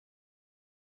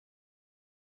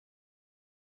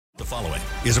following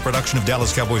is a production of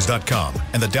DallasCowboys.com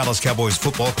and the Dallas Cowboys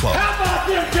Football Club. How about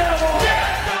them Cowboys?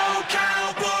 Yeah, go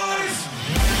Cowboys!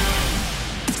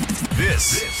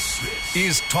 This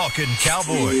is Talkin'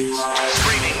 Cowboys.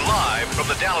 Streaming live from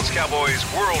the Dallas Cowboys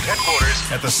World Headquarters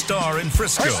at the Star in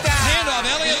Frisco. First down. Handoff,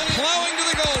 Elliott plowing to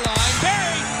the goal line.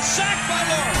 Barry, sacked by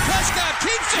Lawrence. Prescott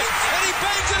keeps it, and he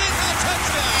bangs it in for a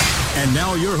touchdown. And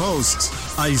now your hosts,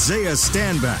 Isaiah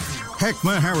Stanback,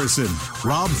 Heckma Harrison,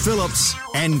 Rob Phillips,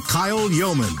 and Kyle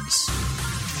Yeomans.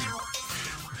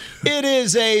 It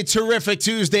is a terrific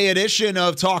Tuesday edition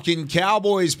of Talkin'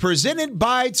 Cowboys presented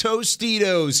by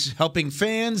Tostitos, helping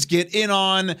fans get in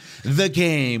on the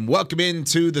game. Welcome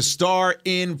into the Star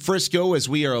in Frisco as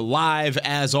we are live,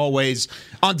 as always,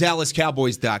 on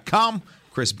DallasCowboys.com.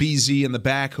 Chris Beasy in the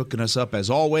back hooking us up as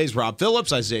always. Rob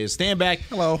Phillips, Isaiah Stanback.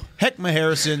 Hello. Heckma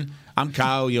Harrison. I'm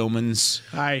Kyle Yeomans.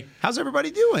 Hi. How's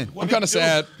everybody doing? I'm kind of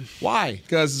sad. Why?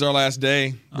 Because it's our last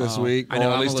day this week. I know,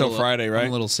 or at least till Friday, right? I'm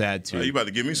a little sad, too. You about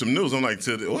to give me some news. I'm like,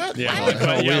 what?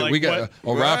 Yeah. We got.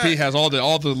 Rob P has all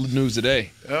the news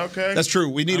today. Okay. That's true.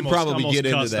 We need to probably get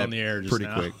into that on the air pretty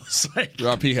now. quick. Like,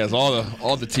 Rob P has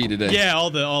all the tea today. yeah, all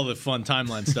the fun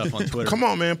timeline stuff on Twitter. Come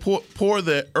on, man. Pour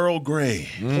the Earl Grey.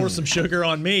 Pour some sugar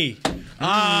on me.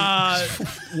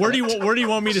 Where do you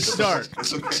want me to start?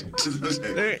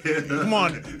 Hey, come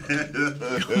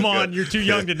on. You're too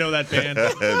young to know that band.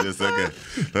 Just okay.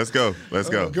 Let's go.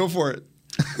 Go for it.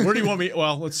 Where do you want me?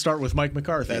 Well, let's start with Mike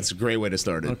McCarthy. That's a great way to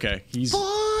start it. Okay. Yeah,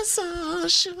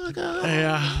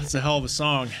 it's a hell of a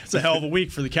song. It's a hell of a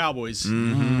week for the Cowboys.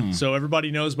 Mm-hmm. So everybody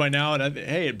knows by now. And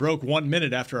hey, it broke 1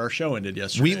 minute after our show ended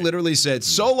yesterday. We literally said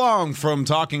so long from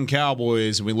Talking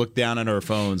Cowboys, and we looked down at our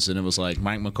phones, and it was like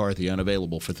Mike McCarthy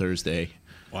unavailable for Thursday.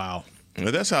 Wow.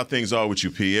 Well, that's how things are with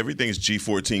you, P. Everything's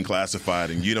G14 classified,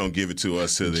 and you don't give it to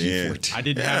us till the end.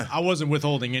 I wasn't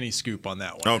withholding any scoop on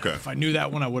that one. Okay. If I knew that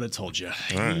one, I would have told you.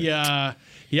 Right.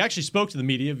 He actually spoke to the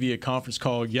media via conference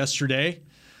call yesterday,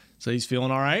 so he's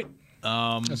feeling all right.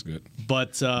 That's good.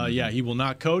 But, he will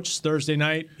not coach Thursday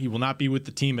night. He will not be with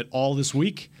the team at all this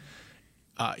week.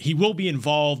 He will be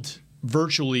involved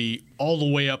virtually all the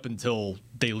way up until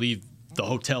they leave the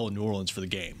hotel in New Orleans for the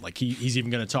game. Like, he's even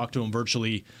going to talk to him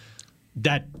virtually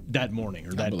that morning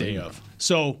or that day of.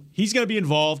 So he's going to be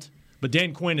involved, but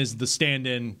Dan Quinn is the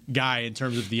stand-in guy in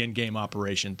terms of the in-game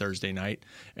operation Thursday night,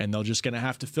 and they're just going to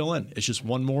have to fill in. It's just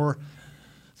one more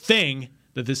thing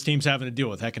that this team's having to deal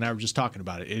with. Heck and I were just talking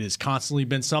about it. It has constantly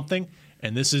been something,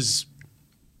 and this is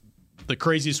the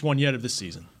craziest one yet of this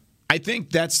season. I think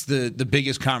that's the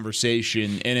biggest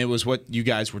conversation, and it was what you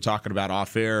guys were talking about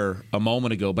off air a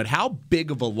moment ago. But how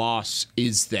big of a loss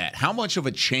is that? How much of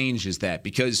a change is that?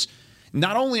 Because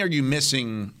not only are you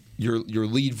missing your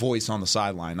lead voice on the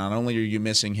sideline, not only are you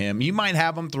missing him, you might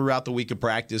have him throughout the week of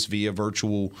practice via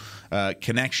virtual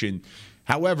connection.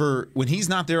 However, when he's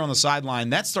not there on the sideline,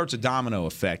 that starts a domino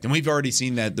effect. And we've already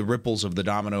seen that the ripples of the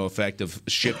domino effect of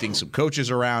shifting some coaches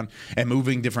around and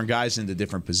moving different guys into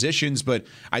different positions. But,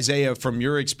 Isaiah, from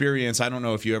your experience, I don't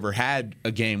know if you ever had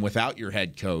a game without your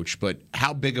head coach, but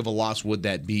how big of a loss would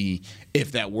that be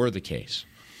if that were the case?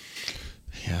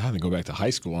 Yeah, I had to go back to high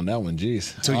school on that one.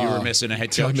 Jeez. So you were missing a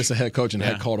head coach? I missed a head coach and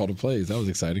had called all the plays. That was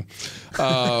exciting.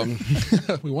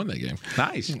 We won that game.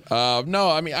 Nice. No,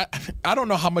 I mean, I don't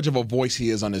know how much of a voice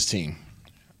he is on this team.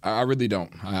 I really don't.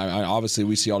 Obviously,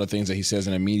 we see all the things that he says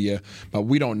in the media, but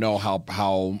we don't know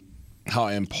how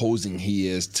imposing he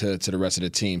is to the rest of the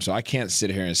team. So I can't sit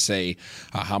here and say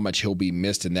how much he'll be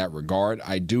missed in that regard.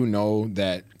 I do know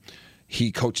that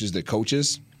he coaches the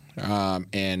coaches,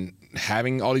 and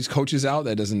having all these coaches out,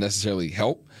 that doesn't necessarily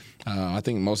help. I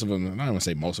think most of them, I don't want to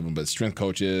say most of them, but strength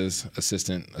coaches,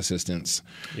 assistants.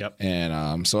 Yep.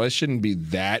 And so it shouldn't be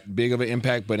that big of an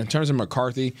impact. But in terms of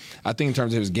McCarthy, I think in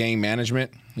terms of his game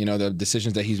management, the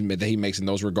decisions that he makes in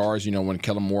those regards, when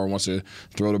Kellen Moore wants to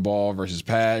throw the ball versus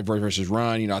pass versus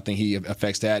run, I think he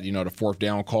affects that. The fourth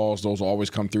down calls, those will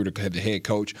always come through the head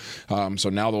coach. So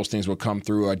now those things will come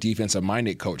through a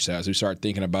defensive-minded coach. So as we start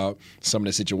thinking about some of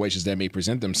the situations that may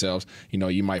present themselves,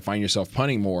 you might find yourself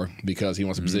punting more because he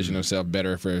wants to position himself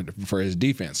better for his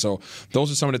defense. So those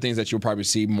are some of the things that you'll probably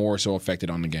see more so affected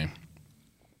on the game.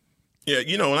 Yeah,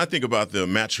 when I think about the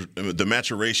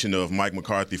maturation of Mike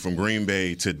McCarthy from Green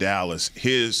Bay to Dallas,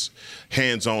 his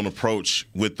hands-on approach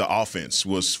with the offense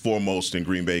was foremost in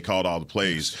Green Bay, called all the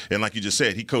plays. And like you just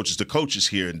said, he coaches the coaches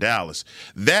here in Dallas.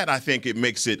 That, I think, it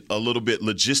makes it a little bit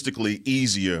logistically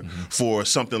easier for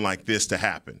something like this to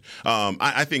happen.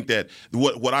 I think that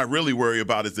what I really worry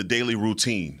about is the daily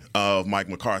routine of Mike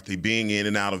McCarthy being in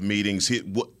and out of meetings.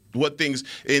 what things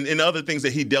and other things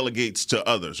that he delegates to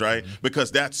others, right? Mm-hmm.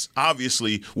 Because that's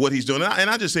obviously what he's doing. And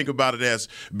I just think about it as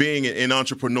being an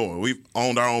entrepreneur. We've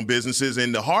owned our own businesses,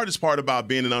 and the hardest part about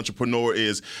being an entrepreneur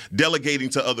is delegating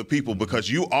to other people because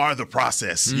you are the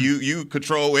process. You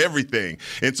control everything.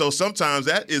 And so sometimes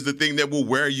that is the thing that will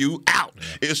wear you out,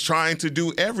 is trying to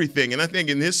do everything. And I think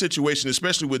in this situation,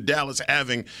 especially with Dallas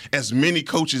having as many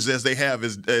coaches as they have,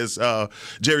 as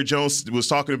Jerry Jones was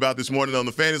talking about this morning on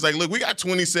the Fan, it's like, look, we got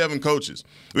 27 coaches.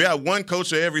 We have one coach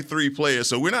for every 3 players,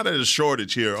 so we're not at a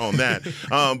shortage here on that.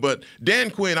 But Dan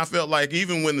Quinn, I felt like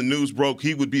even when the news broke,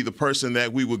 he would be the person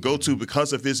that we would go to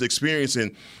because of his experience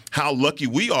and how lucky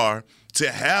we are to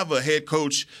have a head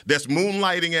coach that's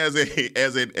moonlighting as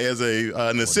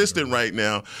an assistant right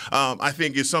now. I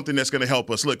think is something that's going to help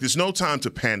us. Look, there's no time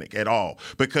to panic at all,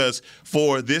 because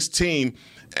for this team,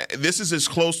 this is as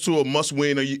close to a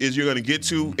must-win as you're going to get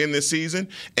to in this season.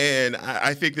 And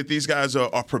I think that these guys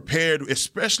are prepared,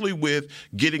 especially with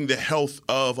getting the health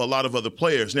of a lot of other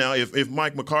players. Now, if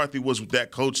Mike McCarthy was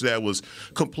that coach that was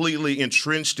completely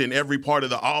entrenched in every part of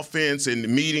the offense and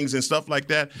meetings and stuff like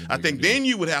that, I think then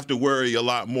you would have to worry a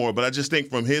lot more. But I just think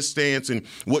from his stance and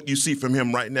what you see from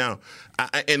him right now,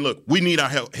 and look, we need our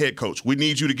head coach. We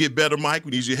need you to get better, Mike.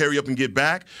 We need you to hurry up and get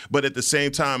back. But at the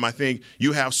same time, I think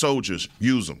you have soldiers.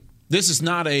 Use them. This is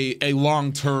not a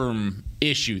long-term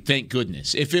issue, thank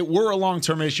goodness. If it were a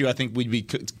long-term issue, I think we'd be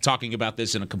talking about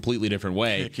this in a completely different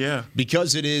way. Heck yeah.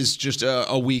 Because it is just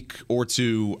a week or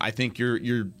two, I think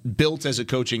you're built as a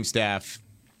coaching staff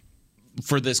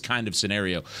for this kind of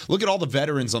scenario. Look at all the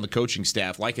veterans on the coaching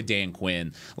staff, like a Dan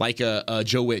Quinn, like a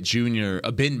Joe Witt Jr.,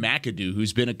 a Ben McAdoo,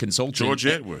 who's been a consultant.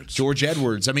 George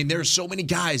Edwards. I mean, there's so many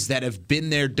guys that have been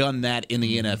there, done that in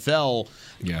the NFL,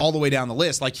 all the way down the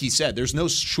list. Like he said, there's no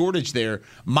shortage there.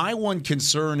 My one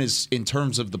concern is in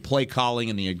terms of the play calling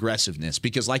and the aggressiveness,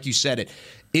 because like you said,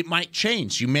 it might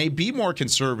change. You may be more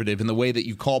conservative in the way that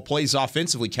you call plays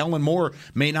offensively. Kellen Moore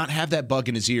may not have that bug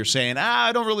in his ear saying,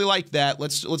 I don't really like that.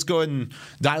 Let's go ahead and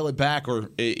dial it back, or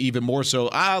even more so,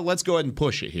 let's go ahead and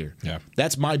push it here. Yeah.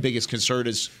 That's my biggest concern,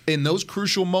 is in those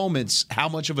crucial moments, how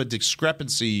much of a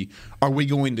discrepancy are we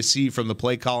going to see from the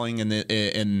play calling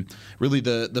and really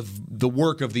the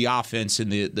work of the offense in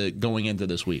the going into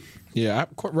this week? Yeah,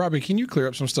 Robbie, can you clear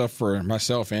up some stuff for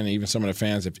myself and even some of the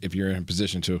fans if you're in a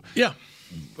position to? Yeah.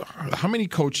 How many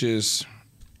coaches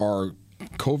are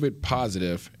COVID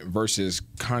positive versus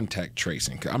contact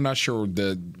tracing? I'm not sure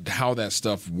how that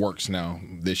stuff works now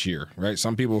this year, right?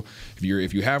 Some people,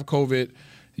 if you have COVID,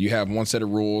 you have one set of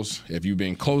rules. If you've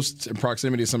been close in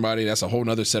proximity to somebody, that's a whole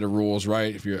other set of rules,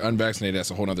 right? If you're unvaccinated,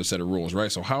 that's a whole other set of rules,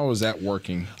 right? So how is that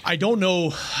working? I don't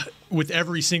know with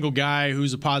every single guy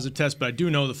who's a positive test, but I do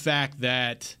know the fact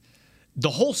that the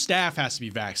whole staff has to be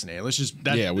vaccinated.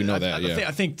 We know that.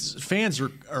 I think fans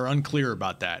are unclear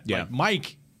about that. Yeah. Like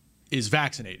Mike is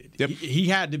vaccinated. Yep. He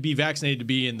had to be vaccinated to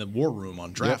be in the war room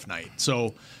on draft night.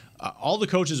 So all the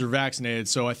coaches are vaccinated.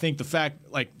 So I think the fact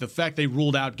they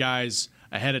ruled out guys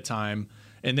ahead of time,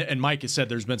 and Mike has said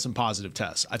there's been some positive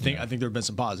tests. I think there have been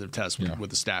some positive tests with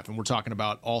the staff, and we're talking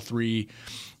about all 3.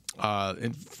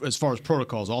 As far as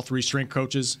protocols, all 3 strength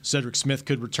coaches. Cedric Smith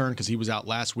could return because he was out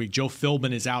last week. Joe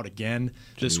Philbin is out again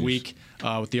this week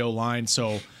with the O-line.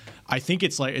 So I think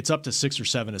it's up to 6 or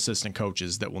 7 assistant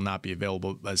coaches that will not be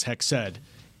available. As Heck said,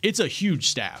 it's a huge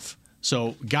staff.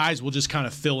 So guys will just kind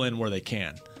of fill in where they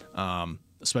can,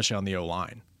 especially on the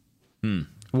O-line.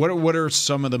 What are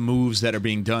some of the moves that are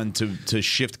being done to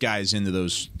shift guys into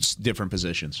those different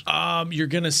positions? You're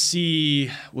going to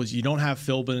see you don't have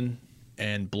Philbin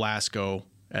and Blasco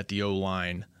at the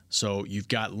O-line. So you've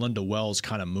got Linda Wells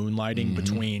kind of moonlighting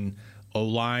between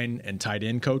O-line and tight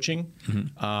end coaching.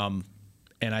 And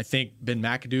I think Ben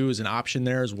McAdoo is an option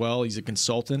there as well. He's a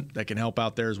consultant that can help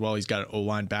out there as well. He's got an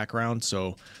O-line background,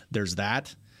 so there's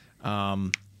that.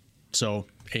 We'll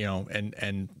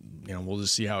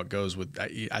just see how it goes with.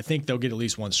 I think they'll get at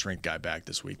least one strength guy back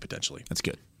this week potentially. That's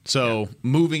good. So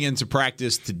moving into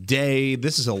practice today,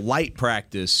 this is a light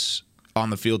practice on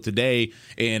the field today,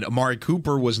 and Amari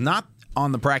Cooper was not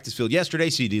on the practice field yesterday.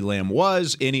 CeeDee Lamb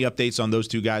was. Any updates on those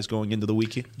 2 guys going into the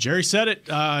weekend? Jerry said it.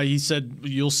 He said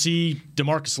you'll see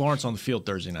DeMarcus Lawrence on the field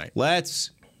Thursday night.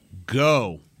 Let's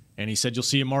go. And he said you'll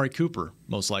see Amari Cooper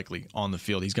most likely on the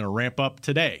field. He's going to ramp up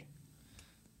today,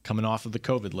 coming off of the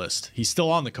COVID list. He's still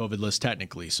on the COVID list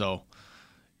technically, so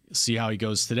see how he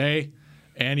goes today.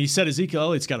 And he said Ezekiel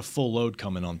Elliott's got a full load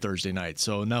coming on Thursday night.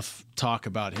 So enough talk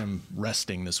about him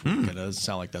resting this week. It doesn't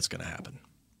sound like that's going to happen.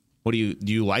 What do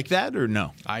you like that or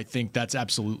no? I think that's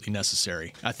absolutely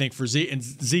necessary. I think for Zeke, and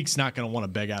Zeke's not going to want to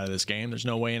beg out of this game. There's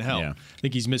no way in hell. Yeah. I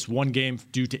think he's missed one game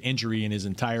due to injury in his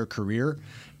entire career.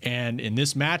 And in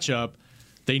this matchup,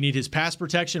 they need his pass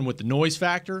protection with the noise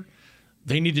factor.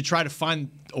 They need to try to find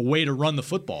a way to run the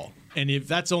football. And if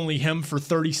that's only him for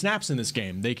 30 snaps in this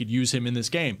game, they could use him in this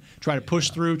game. Try to push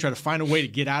through, try to find a way to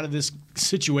get out of this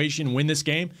situation, win this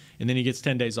game, and then he gets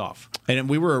 10 days off. And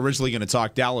we were originally going to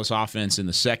talk Dallas offense in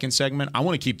the second segment. I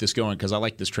want to keep this going because I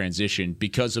like this transition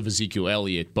because of Ezekiel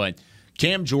Elliott. But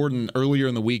Cam Jordan, earlier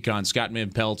in the week on Scott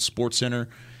Van Pelt's SportsCenter,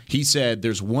 he said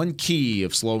there's one key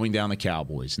of slowing down the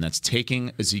Cowboys, and that's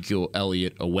taking Ezekiel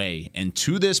Elliott away. And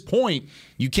to this point,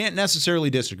 you can't necessarily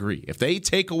disagree. If they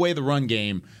take away the run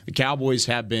game, the Cowboys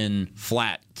have been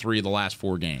flat 3 of the last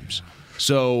 4 games.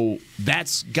 So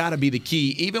that's got to be the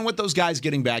key. Even with those guys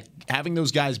getting back, having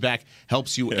those guys back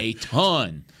helps you a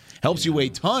ton. Helps you a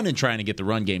ton in trying to get the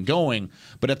run game going.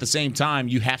 But at the same time,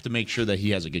 you have to make sure that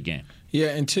he has a good game. Yeah,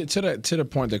 and to the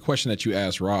point, the question that you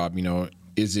asked, Rob,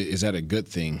 is that a good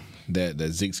thing that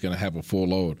Zeke's going to have a full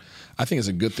load? I think it's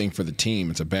a good thing for the team.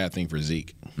 It's a bad thing for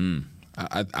Zeke.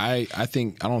 I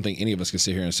don't think any of us can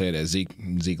sit here and say that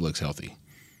Zeke looks healthy.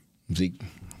 Zeke,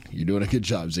 you're doing a good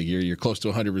job, Zeke. You're close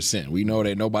to 100%. We know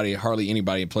that hardly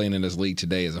anybody playing in this league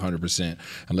today is 100%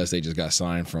 unless they just got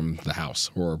signed from the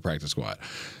house or practice squad,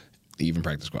 even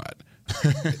practice squad.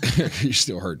 You're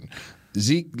still hurting.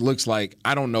 Zeke looks like,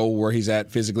 I don't know where he's at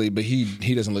physically, but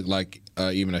he doesn't look like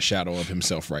even a shadow of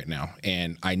himself right now.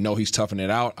 And I know he's toughing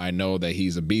it out. I know that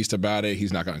he's a beast about it.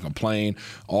 He's not going to complain.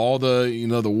 All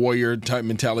the the warrior type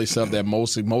mentality stuff that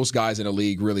most guys in the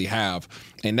league really have,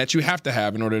 and that you have to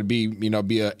have in order to be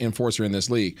an enforcer in this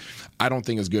league. I don't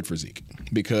think it's good for Zeke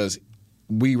because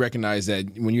we recognize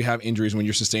that when you have injuries, when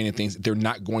you're sustaining things, they're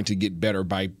not going to get better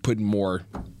by putting more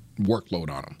workload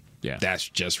on them. Yeah. That's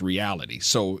just reality.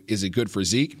 So is it good for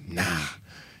Zeke? Nah.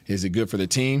 Is it good for the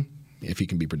team? If he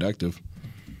can be productive.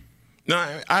 No,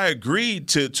 I agree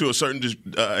to a certain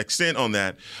extent on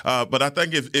that. But I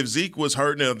think if Zeke was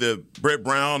hurting, if Brett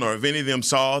Brown or if any of them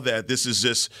saw that this is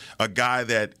just a guy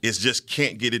that just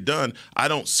can't get it done, I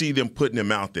don't see them putting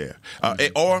him out there.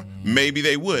 Or maybe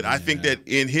they would. I think that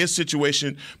in his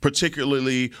situation,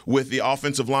 particularly with the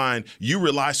offensive line, you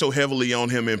rely so heavily on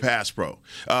him in pass pro.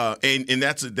 And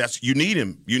that's you need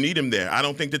him. You need him there. I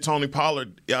don't think that Tony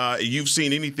Pollard, you've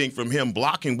seen anything from him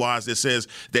blocking-wise that says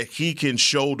that he can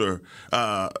shoulder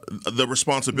the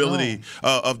responsibility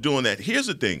of doing that. Here's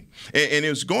the thing, and it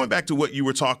was going back to what you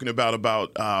were talking about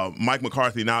Mike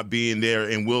McCarthy not being there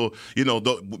and will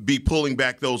be pulling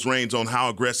back those reins on how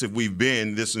aggressive we've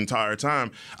been this entire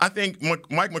time. I think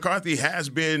Mike McCarthy has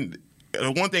been.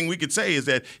 One thing we could say is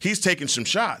that he's taken some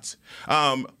shots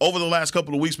over the last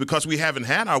couple of weeks because we haven't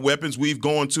had our weapons. We've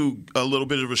gone to a little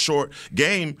bit of a short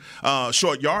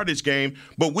yardage game,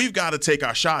 but we've got to take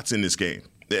our shots in this game.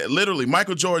 Literally,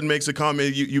 Michael Jordan makes a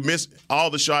comment, you miss all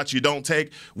the shots you don't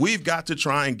take. We've got to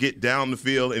try and get down the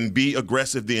field and be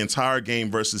aggressive the entire game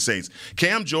versus Saints.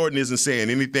 Cam Jordan isn't saying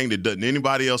anything that doesn't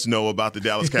anybody else know about the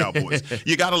Dallas Cowboys.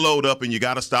 You got to load up and you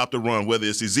got to stop the run, whether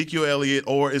it's Ezekiel Elliott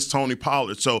or it's Tony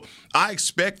Pollard. So I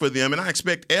expect for them, and I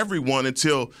expect everyone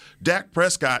until Dak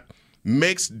Prescott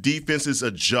makes defenses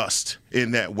adjust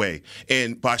in that way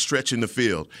and by stretching the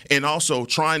field and also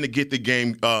trying to get the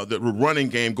game, the running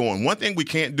game going. One thing we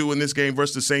can't do in this game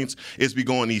versus the Saints is be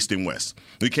going east and west.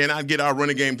 We cannot get our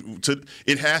running game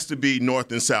it has to be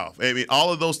north and south. I mean,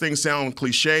 all of those things sound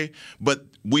cliche, but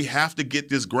we have to get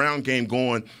this ground game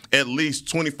going, at least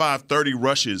 25, 30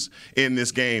 rushes in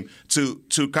this game to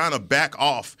kind of back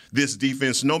off this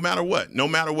defense no matter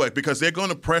what, because they're going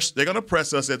to press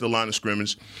us at the line of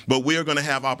scrimmage, but we are going to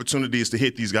have opportunities to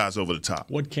hit these guys over the top.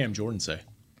 What'd Cam Jordan say?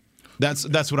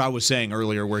 That's what I was saying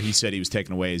earlier where he said he was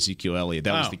taking away Ezekiel Elliott.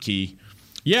 That was the key.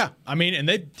 Yeah, I mean, and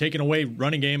they've taken away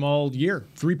running game all year.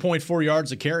 3.4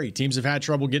 yards a carry. Teams have had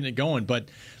trouble getting it going, but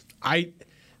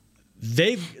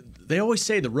they always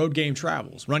say the run game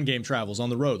travels on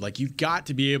the road. Like, you've got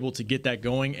to be able to get that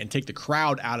going and take the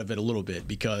crowd out of it a little bit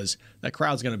because that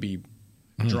crowd's going to be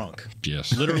drunk.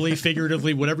 Yes. Literally,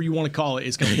 figuratively, whatever you want to call it,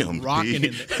 it's going to be rocking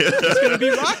in there. It's going to be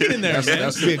rocking in there, man.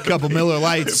 That's be a couple Miller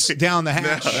Lights down the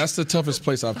hatch. That's the toughest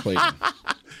place I've played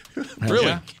in. Really?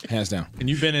 Yeah. Hands down. And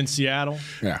you've been in Seattle?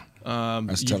 Yeah.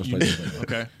 That's the toughest place I've played in.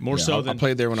 Okay. More so than I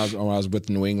played there when I was with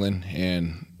New England,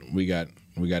 and we got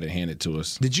it handed to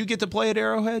us. Did you get to play at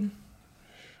Arrowhead?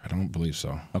 I don't believe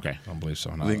so. Okay. I don't believe so.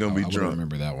 They're going to be drunk. I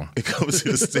remember that one. It comes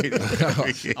to the stadium.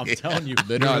 I'm telling you.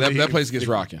 No, that place gets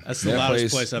rocking. That's the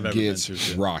loudest place I've ever been to.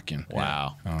 Gets rocking.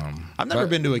 Wow. I've never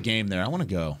been to a game there. I want to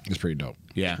go. It's pretty dope.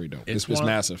 Yeah. It's pretty dope. It's It's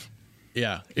massive.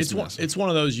 Yeah, it's one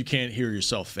of those you can't hear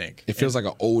yourself think. It feels like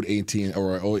an old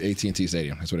AT&T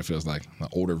Stadium. That's what it feels like. An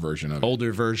older version of it.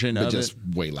 But just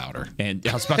way louder. And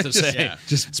I was about to say,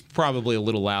 it's probably a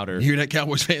little louder. You hear that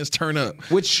Cowboys fans turn up.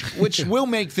 Which will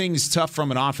make things tough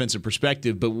from an offensive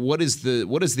perspective, but what is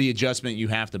the adjustment you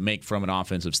have to make from an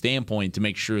offensive standpoint to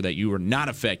make sure that you are not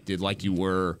affected like you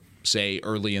were, say,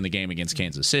 early in the game against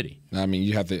Kansas City? I mean,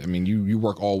 you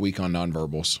work all week on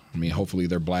nonverbals. I mean, hopefully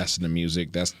they're blasting the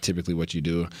music. That's typically what you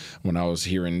do. When I was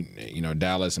here in,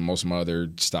 Dallas and most of my other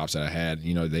stops that I had,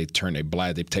 they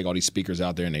take all these speakers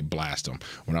out there and they blast them.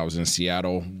 When I was in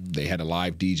Seattle, they had a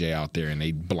live DJ out there and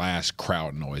they blast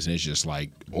crowd noise, and it's just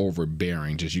like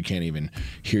overbearing. Just you can't even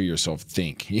hear yourself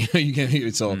think. You can't hear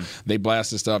it. So they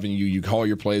blast the stuff, and you call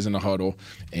your plays in the huddle,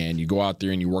 and you go out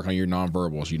there and you work on your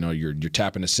nonverbals. You're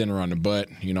tapping the center on the butt,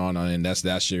 and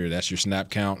that's your snap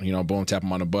count. Boom, tap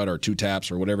him on the butt, or 2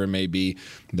 taps, or whatever it may be.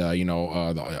 In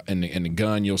the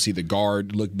gun, you'll see the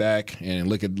guard look back and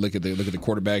look at the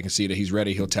quarterback and see that he's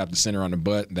ready. He'll tap the center on the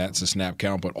butt. That's a snap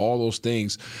count. But all those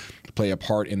things play a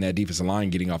part in that defensive line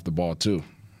getting off the ball too.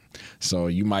 So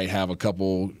you might have a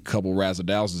couple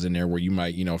razzle-dazzles in there where you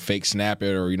might fake snap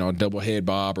it, or double head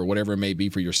bob, or whatever it may be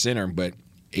for your center, but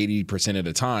 80% of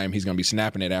the time he's going to be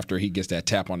snapping it after he gets that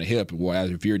tap on the hip. Well,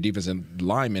 if you're a defensive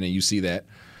lineman and you see that,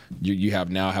 you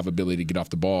have ability to get off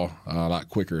the ball a lot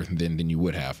quicker than you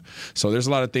would have. So there's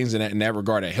a lot of things in that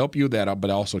regard that help you, but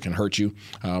also can hurt you.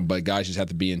 But guys just have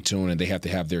to be in tune, and they have to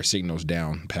have their signals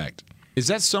down packed. Is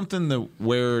that something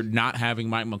where not having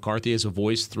Mike McCarthy as a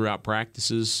voice throughout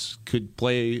practices could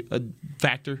play a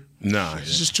factor? Nah,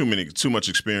 it's just too much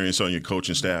experience on your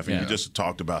coaching staff, and you just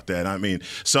talked about that. I mean,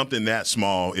 something that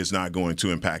small is not going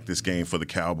to impact this game for the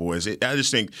Cowboys. I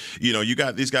just think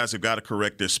these guys have got to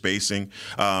correct their spacing.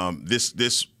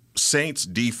 This Saints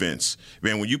defense,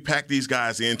 man, when you pack these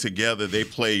guys in together, they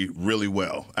play really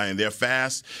well. And they're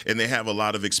fast, and they have a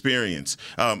lot of experience.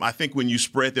 I think when you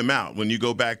spread them out, when you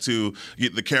go back to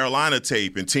the Carolina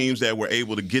tape and teams that were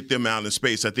able to get them out in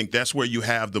space, I think that's where you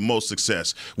have the most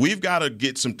success. We've got to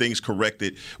get some things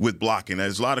corrected with blocking.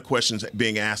 There's a lot of questions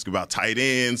being asked about tight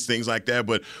ends, things like that.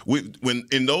 But when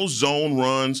in those zone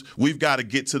runs, we've got to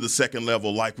get to the second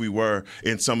level like we were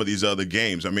in some of these other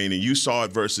games. I mean, and you saw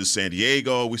it versus San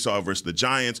Diego. We saw it versus the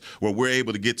Giants, where we're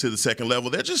able to get to the second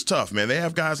level. They're just tough, man. They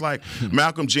have guys like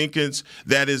Malcolm Jenkins,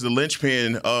 that is the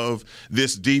linchpin of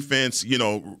this defense.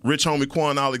 Rich homie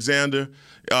Quan Alexander.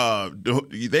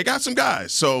 They got some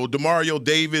guys. So Demario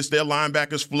Davis, their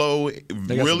linebackers flow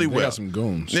really well. They got some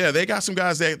goons. Yeah, they got some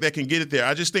guys that can get it there.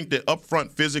 I just think that up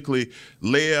front physically,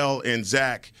 Leal and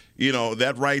Zach,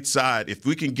 that right side, if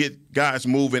we can get guys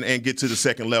moving and get to the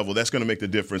second level, that's going to make the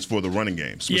difference for the running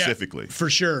game specifically. Yeah, for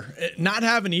sure. Not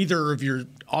having either of your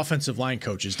offensive line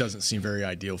coaches doesn't seem very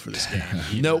ideal for this game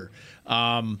either.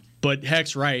 Nope. But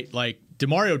Heck's right. Like,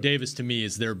 Demario Davis, to me,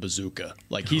 is their bazooka.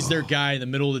 Like, he's their guy in the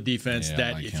middle of the defense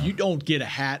if you don't get a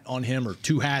hat on him or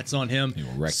 2 hats on him,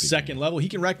 second level, he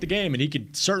can wreck the game, and he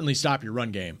could certainly stop your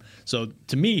run game. So,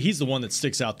 to me, he's the one that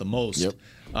sticks out the most. Yep.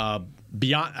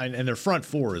 Beyond, and their front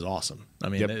four is awesome. I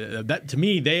mean, that to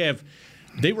me,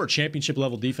 they were a championship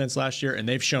level defense last year, and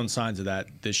they've shown signs of that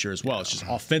this year as well. It's just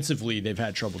offensively, they've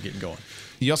had trouble getting going.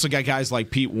 You also got guys like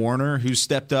Pete Warner, who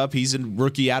stepped up. He's a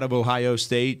rookie out of Ohio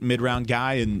State, mid-round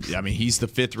guy, and I mean, he's the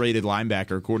 5th-rated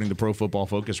linebacker according to Pro Football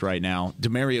Focus right now.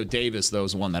 Demario Davis, though,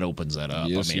 is the one that opens that up.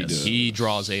 Yes, I mean, he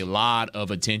draws a lot of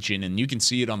attention, and you can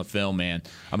see it on the film, man.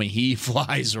 I mean, he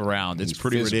flies around. It's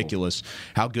pretty ridiculous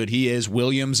how good he is.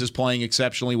 Williams is playing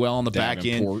exceptionally well on the back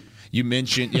end. You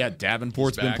mentioned,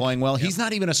 Davenport's been playing well. Yep. He's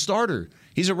not even a starter.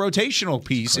 He's a rotational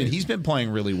piece, and he's been playing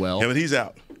really well. Yeah, but he's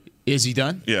out. Is he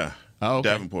done? Yeah. Oh, okay.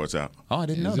 Davenport's out. Oh, I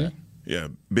didn't know that. Yeah,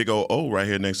 big O right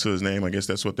here next to his name. I guess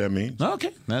that's what that means.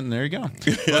 Okay, then there you go.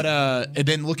 But and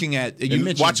then looking at you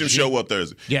mentioned watch him show up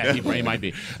Thursday. Yeah, he might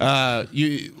be.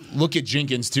 You look at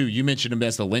Jenkins too. You mentioned him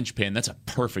as the linchpin. That's a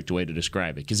perfect way to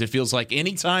describe it because it feels like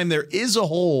anytime there is a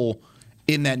hole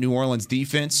in that New Orleans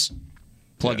defense,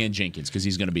 plug in Jenkins because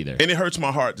he's going to be there. And it hurts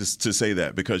my heart to say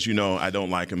that because, I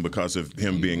don't like him because of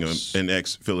him being an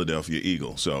ex-Philadelphia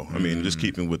Eagle. So, I mean, just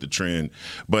keeping with the trend.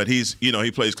 But he's,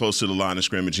 he plays close to the line of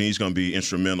scrimmage, and he's going to be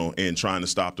instrumental in trying to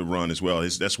stop the run as well.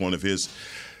 That's one of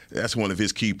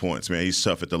his key points, man. He's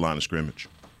tough at the line of scrimmage.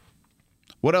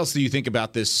 What else do you think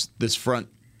about this front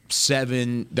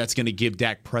 7 that's going to give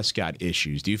Dak Prescott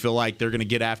issues? Do you feel like they're going to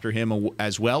get after him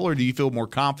as well, or do you feel more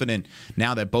confident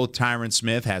now that both Tyron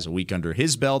Smith has a week under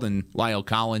his belt and Lyle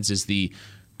Collins is the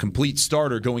complete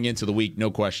starter going into the week, no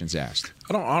questions asked?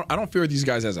 I don't fear these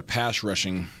guys as a pass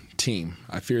rushing team.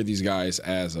 I fear these guys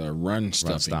as a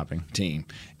run-stopping team.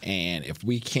 And if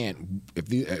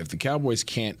the Cowboys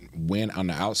can't win on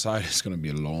the outside, it's going to be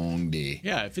a long day.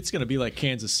 Yeah, if it's going to be like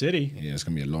Kansas City. Yeah, it's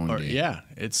going to be a long day. Yeah,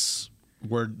 it's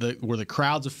where the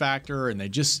crowd's a factor, and they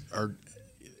just are,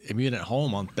 even at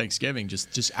home on Thanksgiving,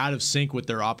 just out of sync with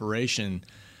their operation.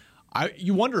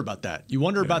 You wonder about that. You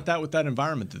wonder about that with that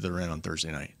environment that they're in on Thursday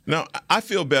night. Now, I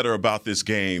feel better about this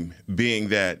game being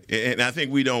that, and I think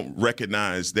we don't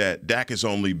recognize that Dak he's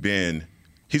only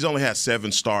had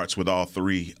 7 starts with all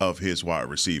 3 of his wide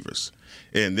receivers.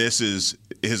 And this is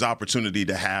his opportunity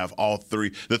to have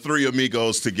the three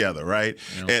amigos together, right?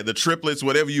 Yeah. And the triplets,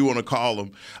 whatever you want to call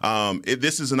them.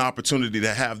 This is an opportunity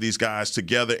to have these guys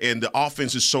together. And the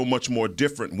offense is so much more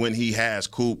different when he has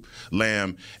Coop,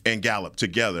 Lamb, and Gallup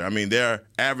together. I mean, they're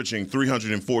averaging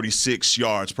 346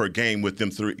 yards per game with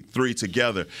them three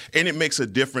together. And it makes a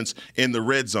difference in the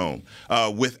red zone.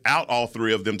 Without all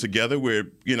 3 of them together,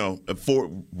 we're,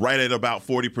 right at about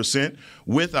 40%.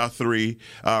 With our 3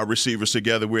 receivers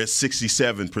together, we're at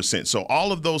 67%. So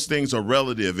all of those things are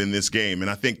relative in this game, and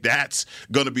I think that's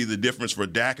going to be the difference for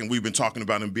Dak. And we've been talking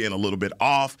about him being a little bit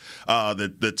off,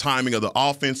 the timing of the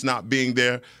offense not being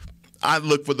there. I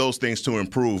look for those things to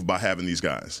improve by having these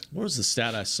guys. What was the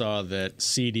stat I saw that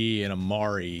CD and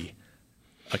Amari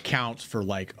account for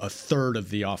like a third of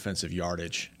the offensive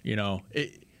yardage?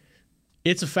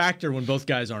 It's a factor when both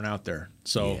guys aren't out there.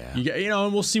 So,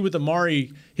 and we'll see with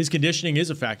Amari. His conditioning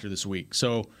is a factor this week.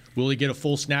 So, will he get a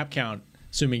full snap count,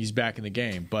 assuming he's back in the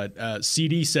game? But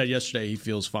CD said yesterday he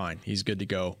feels fine. He's good to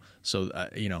go. So,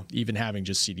 even having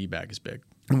just CD back is big.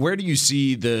 Where do you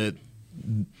see the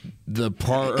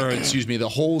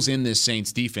holes in this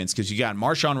Saints defense? Because you got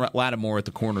Marshawn Lattimore at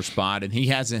the corner spot, and he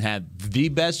hasn't had the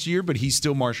best year, but he's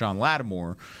still Marshawn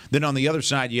Lattimore. Then on the other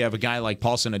side, you have a guy like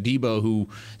Paulson Adebo, who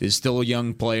is still a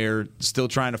young player, still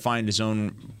trying to find his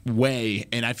own way,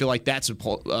 and I feel like that's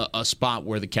a spot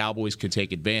where the Cowboys could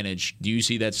take advantage. Do you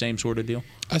see that same sort of deal?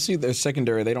 I see their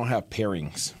secondary, they don't have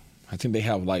pairings. I think they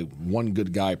have like one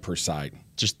good guy per side.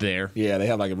 Just there? Yeah, they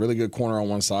have like a really good corner on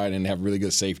one side and they have really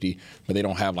good safety, but they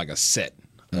don't have like a set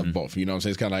of both. You know what I'm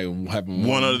saying? It's kind of like having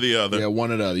one or the other. Yeah,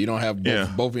 one or the other. You don't have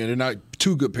both of them. They're not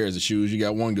 2 good pairs of shoes. You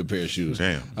got 1 good pair of shoes.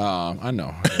 Damn. I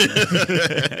know.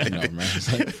 I know, man.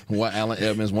 It's like one Allen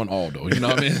Edmonds, one Aldo. You know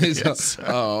what I mean? Yes.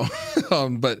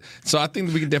 But so I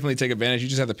think we can definitely take advantage. You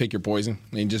just have to pick your poison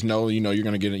and just know, you're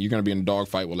going to be in a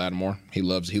dogfight with Lattimore. He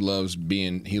loves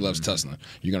tussling.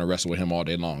 You're going to wrestle with him all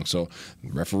day long. So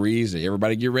referees,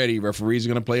 everybody get ready. Referees are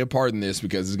going to play a part in this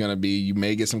because it's going to be, you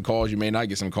may get some calls, you may not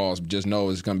get some calls. But just know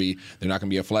they're not going to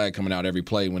be a flag coming out every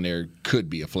play when there could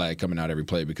be a flag coming out every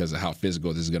play because of how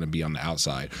physical this is going to be on the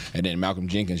outside. And then Malcolm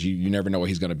Jenkins, you never know what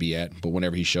he's going to be at, but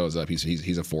whenever he shows up,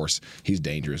 he's a force. He's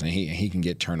dangerous, and he can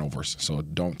get turnovers. So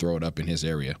don't throw it up in his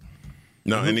area.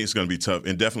 No, and it's going to be tough,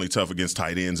 and definitely tough against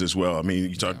tight ends as well. I mean,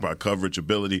 you talk about coverage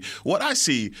ability. What I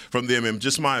see from them, and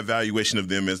just my evaluation of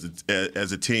them as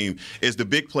a team, is the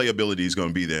big play ability is going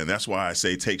to be there, and that's why I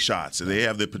say take shots. And they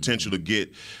have the potential to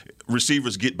get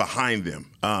receivers get behind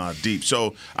them deep.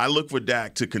 So I look for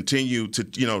Dak to continue to,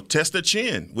 test the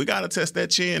chin. We got to test that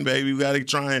chin, baby. We got to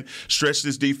try and stretch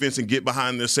this defense and get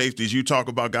behind their safeties. You talk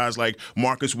about guys like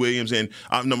Marcus Williams and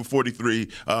number 43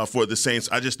 for the Saints.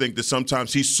 I just think that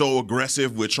sometimes he's so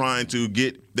aggressive with trying to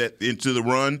get that into the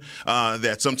run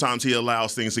that sometimes he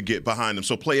allows things to get behind him.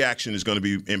 So play action is going to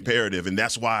be imperative, and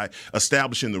that's why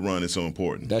establishing the run is so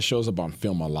important. That shows up on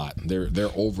film a lot.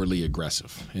 They're overly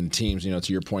aggressive. And teams,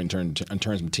 to your point, in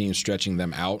terms of teams stretching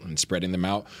them out and spreading them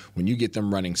out, when you get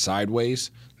them running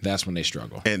sideways, that's when they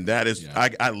struggle. And that is,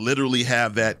 I literally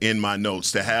have that in my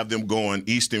notes, to have them going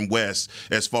east and west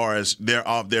as far as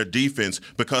their defense,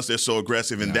 because they're so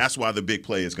aggressive, and that's why the big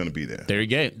play is going to be there. There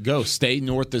you go. Stay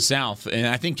north to south. And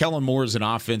I think Kellen Moore is an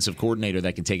offensive coordinator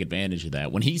that can take advantage of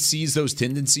that. When he sees those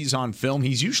tendencies on film,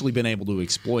 he's usually been able to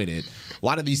exploit it. A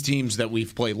lot of these teams that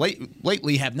we've played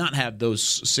lately have not had those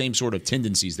same sort of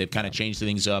tendencies. They've kind of changed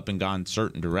things up and gone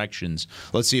certain directions.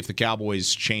 Let's see if the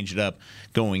Cowboys change it up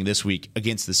going this week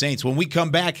against the Saints. When we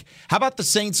come back, how about the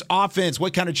Saints offense?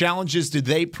 What kind of challenges did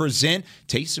they present?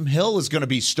 Taysom Hill is going to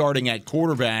be starting at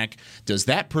quarterback. Does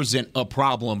that present a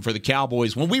problem for the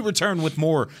Cowboys? When we return with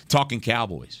more Talking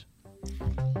Cowboys.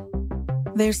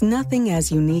 There's nothing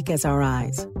as unique as our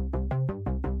eyes,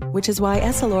 which is why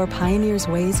Essilor pioneers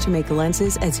ways to make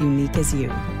lenses as unique as you.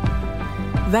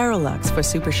 Varilux for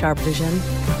super sharp vision,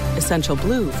 Essential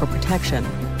Blue for protection,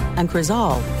 and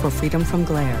Crizal for freedom from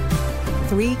glare.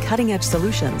 3 cutting-edge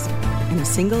solutions in a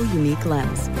single unique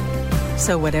lens.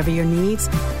 So whatever your needs,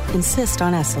 insist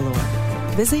on Essilor.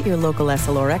 Visit your local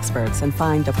Essilor experts and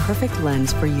find the perfect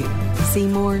lens for you. See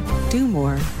more, do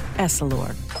more,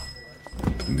 Essilor.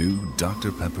 New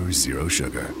Dr. Pepper Zero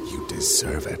Sugar. You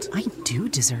deserve it. I do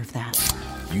deserve that.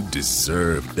 You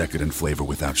deserve decadent flavor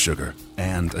without sugar.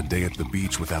 And a day at the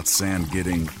beach without sand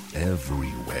getting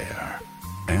everywhere.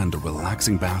 And a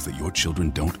relaxing bath that your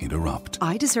children don't interrupt.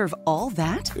 I deserve all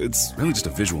that? It's really just a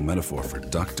visual metaphor for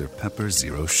Dr. Pepper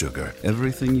Zero Sugar.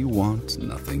 Everything you want,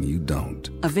 nothing you don't.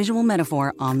 A visual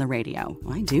metaphor on the radio.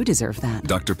 I do deserve that.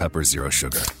 Dr. Pepper Zero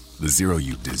Sugar. The zero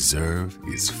you deserve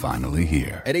is finally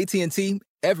here. At AT&T,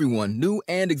 everyone, new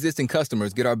and existing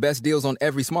customers, get our best deals on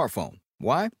every smartphone.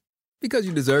 Why? Because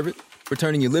you deserve it. For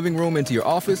turning your living room into your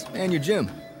office and your gym.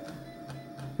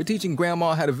 For teaching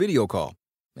Grandma how to video call.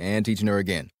 And teaching her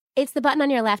again. It's the button on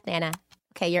your left, Nana.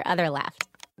 Okay, your other left.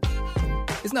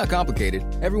 It's not complicated.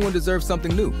 Everyone deserves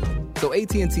something new. So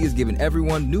AT&T is giving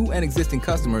everyone, new and existing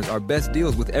customers, our best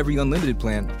deals with every unlimited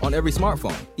plan on every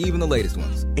smartphone, even the latest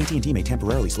ones. AT&T may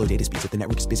temporarily slow data speeds if the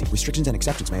network is busy. Restrictions and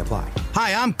exceptions may apply.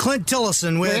 Hi, I'm Clint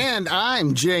Tillison with... And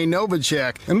I'm Jay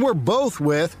Novacek. And we're both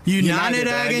with... United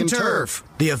Ag and Turf,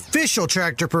 the official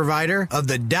tractor provider of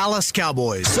the Dallas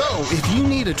Cowboys. So, if you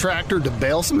need a tractor to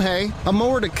bale some hay, a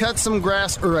mower to cut some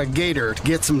grass, or a gator to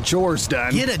get some chores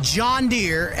done... Get a John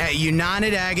Deere at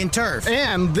United Ag and Turf.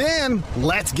 And then,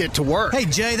 let's get to work. Hey,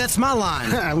 Jay, that's my line.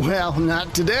 Well,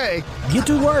 not today. Get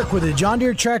to work with a John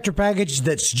Deere tractor package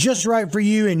that's just right for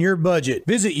you and your budget.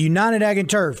 Visit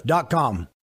UnitedAgAndTurf.com.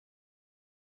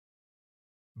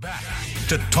 Back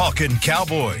to Talking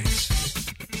Cowboys.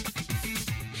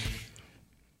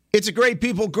 It's a great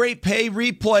people, great pay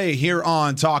replay here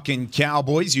on Talking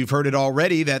Cowboys. You've heard it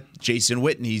already that Jason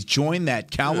Whitney's joined that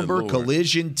Caliber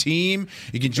Collision team.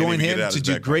 You can join him to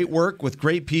do great work with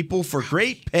great people for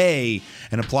great pay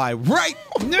and apply right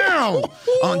now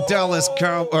on not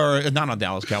on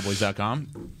DallasCowboys.com.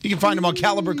 You can find them on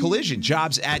Caliber Collision,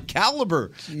 jobs at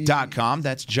Caliber.com.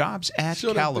 That's jobs at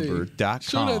Caliber.com.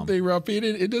 Show that thing, Ralph.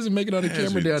 It doesn't make it on the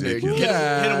camera down there.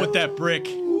 Hit him with that brick.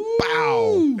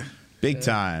 Bow. Big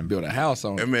time. Build a house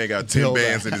on it. That man got 10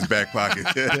 bands in his back pocket.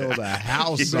 Build a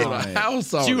house on it.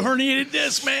 Two herniated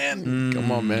discs, man.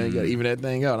 Come on, man. You got to even that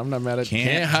thing out. I'm not mad at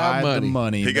Can't hide money. the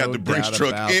money. He got the Brinks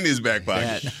truck in his back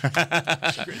pocket.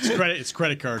 It's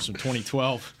credit cards from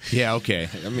 2012. Yeah, okay.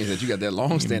 That means that you got that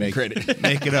long-standing credit.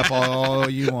 Make it up all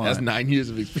you want. That's 9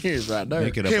 years of experience right there.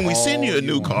 Can we send you a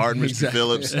new card, Mr.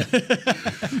 Phillips?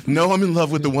 No, I'm in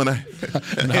love with the one I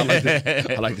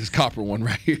like this copper one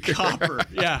right here. Copper.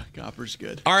 Yeah, copper's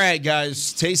good. All right,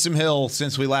 guys. Taysom Hill,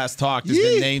 since we last talked, has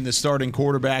been named the starting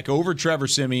quarterback over Trevor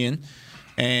Siemian.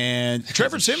 And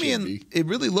Trevor Siemian, it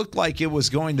really looked like it was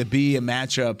going to be a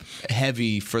matchup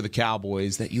heavy for the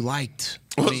Cowboys that you liked.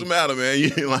 What's the matter, man? You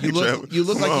like Trevor? You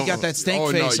look like you got that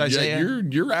stank face, Isaiah.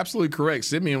 You're absolutely correct.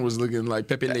 Siemian was looking like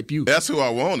Pepe Le Pew. That's who I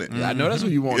wanted. Yeah, I know that's who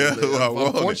you wanted. Yeah, who I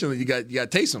wanted. Unfortunately, you got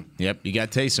Taysom. Yep, you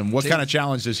got Taysom. What kind of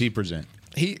challenge does he present?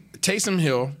 Taysom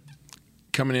Hill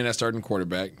coming in as starting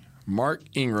quarterback. Mark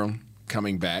Ingram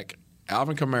coming back.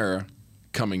 Alvin Kamara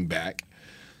coming back.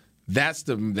 That's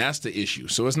the issue.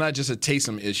 So it's not just a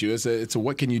Taysom issue. It's a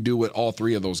what can you do with all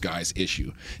three of those guys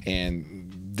issue.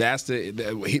 And that's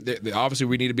obviously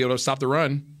we need to be able to stop the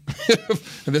run.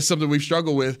 And that's something we've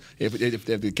struggled with. If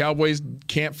the Cowboys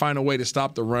can't find a way to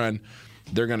stop the run,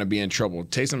 they're going to be in trouble.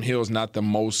 Taysom Hill is not the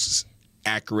most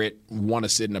accurate, want to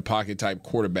sit in the pocket type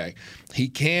quarterback.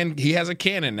 He has a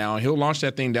cannon now, and he'll launch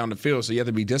that thing down the field, so you have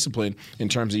to be disciplined in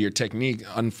terms of your technique,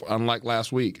 unlike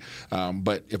last week.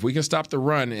 But if we can stop the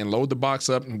run and load the box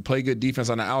up and play good defense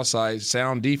on the outside,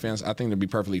 sound defense, I think they'll be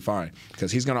perfectly fine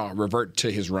because he's going to revert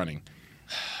to his running.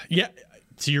 Yeah.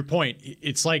 To your point,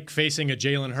 it's like facing a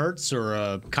Jalen Hurts or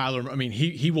a Kyler. I mean,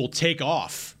 he will take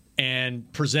off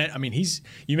and present. I mean,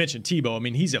 you mentioned Tebow. I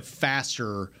mean, he's a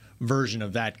faster version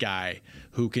of that guy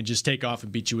who can just take off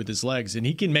and beat you with his legs. And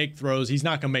he can make throws. He's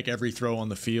not going to make every throw on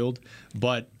the field,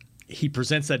 but he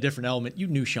presents that different element. You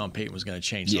knew Sean Payton was going to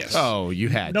change something. Yes. Oh, you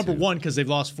had Number one, because they've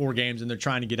lost 4 games and they're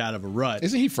trying to get out of a rut.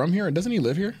 Isn't he from here? Doesn't he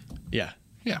live here? Yeah.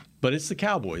 Yeah. But it's the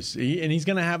Cowboys. And he's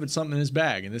going to have something in his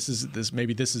bag. And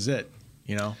maybe this is it.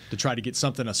 To try to get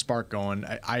a spark going.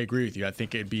 I agree with you. I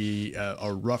think it'd be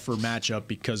a rougher matchup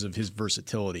because of his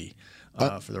versatility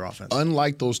for their offense.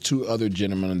 Unlike those 2 other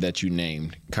gentlemen that you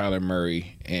named, Kyler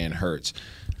Murray and Hurts,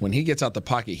 when he gets out the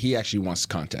pocket, he actually wants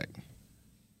contact.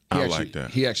 I like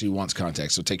that. He actually wants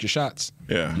contact. So take your shots.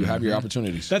 Yeah. You have your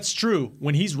opportunities. That's true.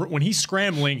 When he's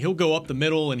scrambling, he'll go up the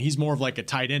middle, and he's more of like a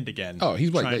tight end again. Oh,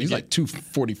 he's like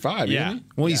 245. Yeah. Isn't he?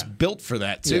 Well, he's built for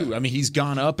that too. Yeah. I mean, he's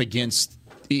gone up against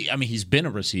He's been a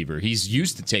receiver. He's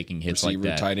used to taking hits like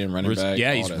that. Tight end, running back.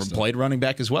 Yeah, he's played running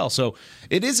back as well. So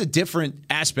it is a different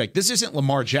aspect. This isn't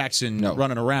Lamar Jackson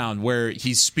running around where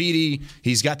he's speedy,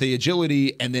 he's got the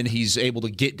agility, and then he's able to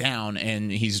get down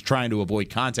and he's trying to avoid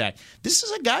contact. This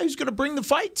is a guy who's going to bring the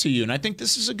fight to you, and I think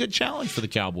this is a good challenge for the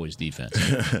Cowboys defense.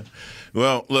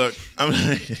 Well, look, sound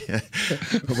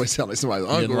like somebody's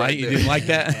uncle. You didn't like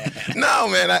that? No,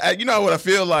 man. You know what I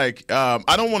feel like?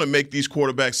 I don't want to make these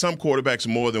quarterbacks, some quarterbacks,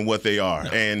 more than what they are.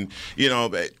 And,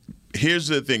 here's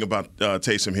the thing about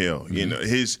Taysom Hill. You know,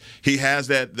 he has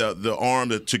that the arm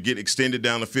to get extended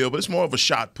down the field, but it's more of a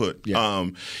shot put. Yeah.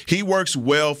 He works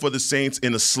well for the Saints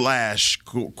in a slash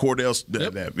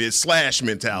slash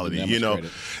mentality.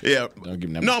 Yeah.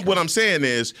 No, what I'm saying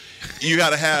is, you got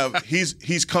to have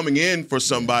he's coming in for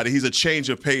somebody. He's a change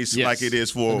of pace, like it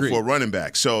is for a running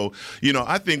back. So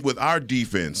I think with our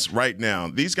defense right now,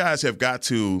 these guys have got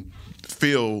to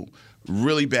feel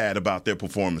really bad about their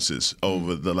performances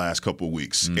over the last couple of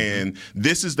weeks. Mm-hmm. And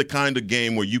this is the kind of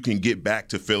game where you can get back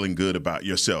to feeling good about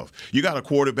yourself. You got a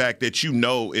quarterback that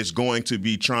is going to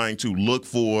be trying to look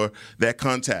for that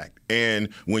contact.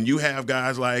 And when you have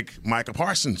guys like Micah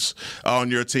Parsons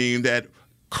on your team that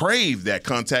crave that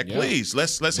contact, please,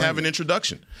 let's have an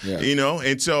introduction.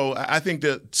 And so I think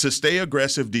that to stay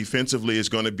aggressive defensively is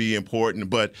going to be important,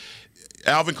 but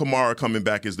Alvin Kamara coming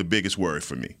back is the biggest worry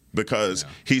for me because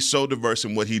he's so diverse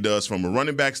in what he does from a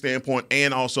running back standpoint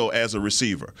and also as a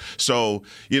receiver. So,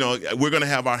 we're going to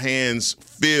have our hands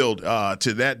filled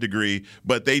to that degree,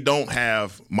 but they don't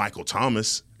have Michael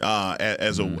Thomas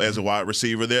as a wide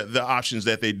receiver. The options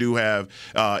that they do have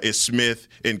is Smith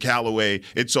and Callaway.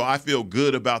 And so I feel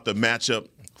good about the matchup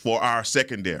for our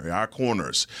secondary, our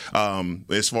corners,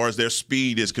 as far as their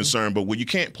speed is concerned. But when you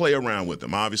can't play around with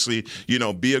them, obviously,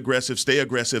 be aggressive, stay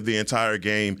aggressive the entire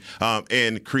game,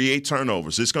 and create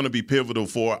turnovers. It's going to be pivotal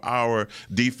for our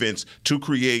defense to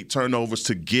create turnovers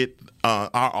to get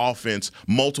our offense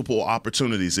multiple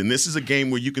opportunities. And this is a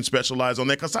game where you can specialize on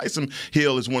that because Taysom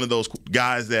Hill is one of those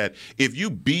guys that if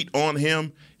you beat on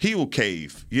him, he will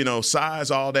cave. Size,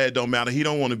 all that don't matter. He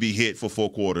don't want to be hit for 4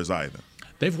 quarters either.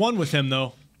 They've won with him,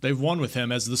 though. They've won with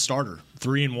him as the starter,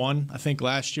 3-1, I think,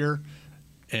 last year.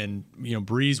 And,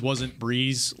 Breeze wasn't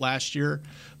Breeze last year.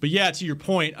 But, to your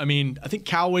point, I think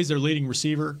Callaway's their leading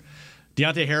receiver.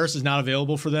 Deontay Harris is not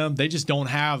available for them. They just don't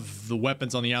have the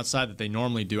weapons on the outside that they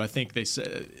normally do. I think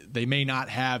they may not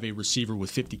have a receiver with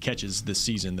 50 catches this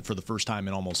season for the first time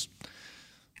in almost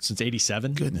since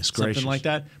 '87. Goodness gracious. Something like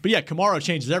that. But, Kamara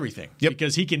changes everything. Yep.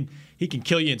 Because he can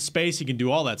kill you in space. He can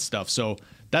do all that stuff. So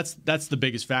that's the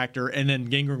biggest factor. And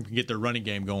then Ingram can get their running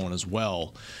game going as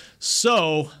well.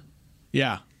 So,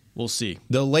 we'll see.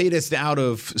 The latest out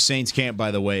of Saints camp,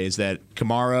 by the way, is that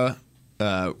Kamara,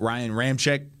 Ryan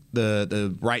Ramczyk,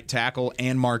 the right tackle,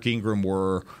 and Mark Ingram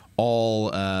were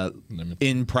all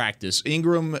in practice.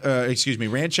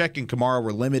 Ramczyk and Kamara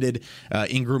were limited.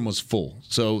 Ingram was full.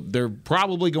 So they're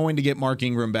probably going to get Mark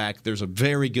Ingram back. There's a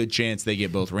very good chance they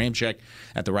get both Ramczyk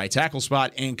at the right tackle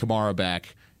spot and Kamara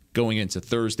back going into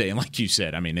Thursday. And like you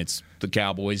said, it's the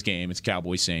Cowboys game. It's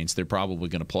Cowboys Saints. They're probably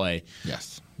going to play.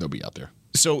 Yes, they'll be out there.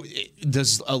 So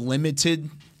does a limited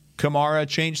Kamara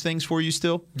change things for you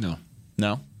still?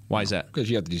 No? Why is that? Because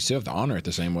you still have to honor it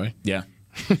the same way. Yeah.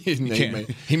 he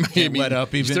can't let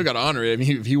up. You still got to honor it.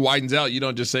 If he widens out, you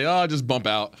don't just say, "Oh, just bump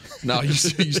out." No, you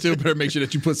still better make sure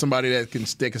that you put somebody that can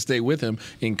stay with him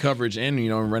in coverage and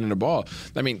running the ball.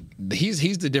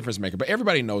 He's the difference maker. But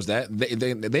everybody knows that.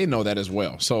 They know that as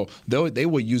well. So they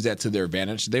will use that to their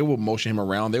advantage. They will motion him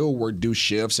around. They will do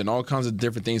shifts and all kinds of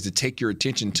different things to take your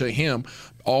attention to him.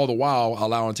 All the while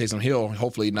allowing Taysom Hill,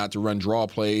 hopefully, not to run draw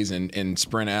plays and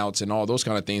sprint outs and all those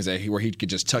kind of things where he could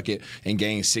just tuck it and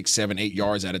gain 6, 7, 8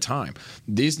 yards at a time.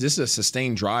 This is a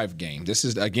sustained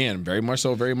very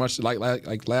much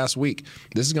like last week.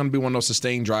 This is going to be one of those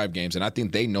sustained drive games, and I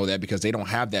think they know that because they don't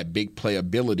have that big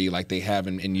playability like they have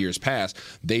in years past.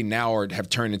 They now have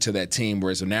turned into that team,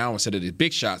 whereas now instead of the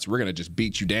big shots, we're going to just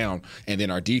beat you down, and then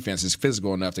our defense is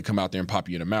physical enough to come out there and pop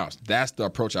you in the mouth. That's the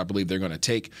approach I believe they're going to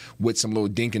take with some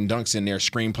little dink and dunks in there,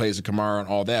 screenplays of Kamara and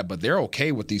all that, but they're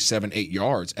okay with these 7, 8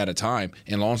 yards at a time.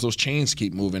 And as long as those chains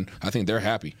keep moving, I think they're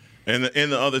happy. And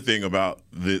the other thing about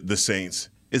the Saints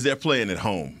is they're playing at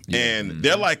home. Yeah. And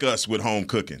they're like us with home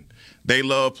cooking. They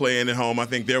love playing at home. I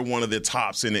think they're one of the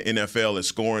tops in the NFL at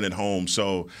scoring at home.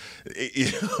 So,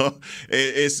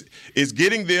 it's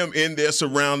getting them in their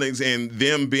surroundings and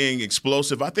them being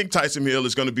explosive. I think Taysom Hill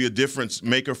is going to be a difference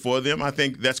maker for them. I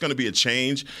think that's going to be a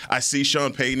change. I see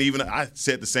Sean Payton, even I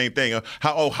said the same thing.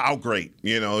 How great.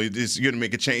 You're going to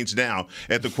make a change now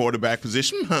at the quarterback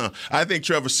position. I think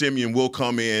Trevor Siemian will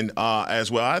come in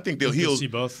as well. I think he'll see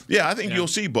both. Yeah, I think you'll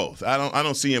see both. I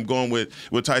don't see him going with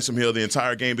Taysom Hill the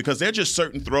entire game because there are just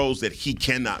certain throws that he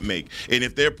cannot make. And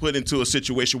if they're put into a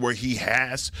situation where he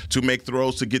has to make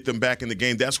throws to get them back in the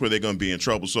game, that's where they're going to be in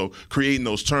trouble. So creating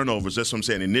those turnovers, that's what I'm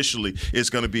saying, initially is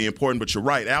going to be important. But you're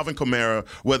right, Alvin Kamara,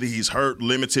 whether he's hurt,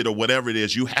 limited, or whatever it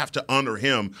is, you have to honor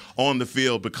him on the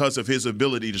field because of his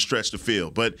ability to stretch the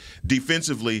field. But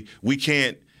defensively, we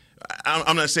can't –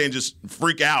 I'm not saying just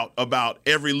freak out about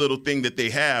every little thing that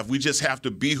they have. We just have to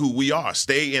be who we are,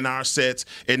 stay in our sets,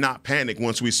 and not panic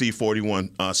once we see 41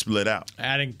 split out.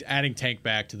 Adding Tank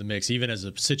back to the mix, even as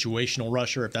a situational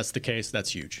rusher, if that's the case,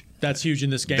 that's huge. That's huge in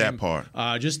this game. That part.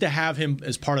 Just to have him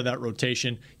as part of that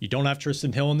rotation. You don't have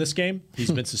Tristan Hill in this game.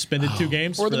 He's been suspended 2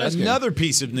 games. Or another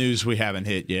piece of news we haven't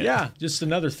hit yet. Yeah, just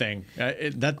another thing.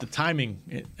 The timing.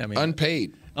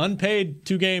 Unpaid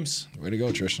 2 games. Way to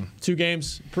go, Tristan. 2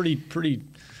 games. Pretty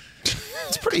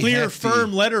it's pretty clear, hefty.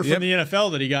 firm letter from the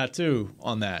NFL that he got too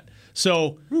on that.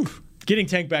 So getting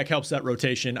Tank back helps that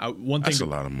rotation. That's a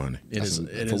lot of money. It is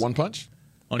for one punch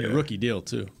on your rookie deal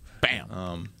too.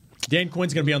 Bam. Dan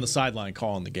Quinn's going to be on the sideline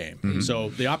calling the game. Mm-hmm. So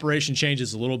the operation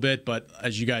changes a little bit, but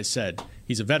as you guys said,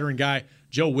 he's a veteran guy.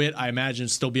 Joe Witt, I imagine,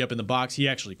 still be up in the box. He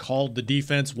actually called the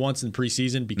defense once in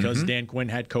preseason because Dan Quinn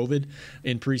had COVID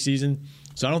in preseason.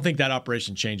 So I don't think that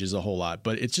operation changes a whole lot,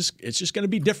 but it's just going to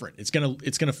be different. It's going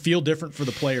to feel different for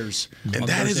the players. And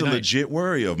that is a legit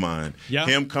worry of mine. Yeah.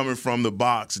 Him coming from the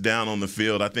box down on the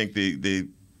field, I think the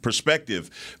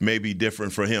perspective may be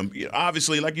different for him.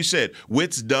 Obviously, like you said,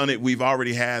 Witt's done it. We've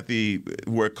already had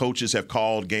where coaches have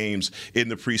called games in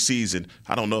the preseason.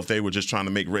 I don't know if they were just trying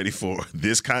to make ready for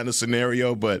this kind of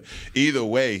scenario, but either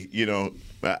way,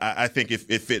 I think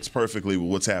it fits perfectly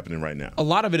with what's happening right now. A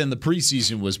lot of it in the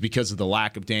preseason was because of the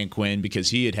lack of Dan Quinn, because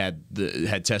he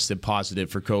had tested positive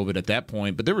for COVID at that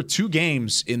point. But there were 2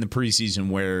 games in the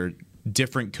preseason where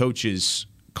different coaches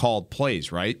called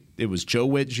plays, right? It was Joe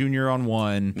Witt Jr. on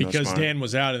one. Because Dan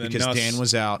was out. And then Dan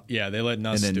was out. Yeah, they let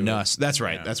Nuss do it. That's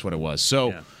right. Yeah. That's what it was.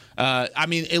 So, at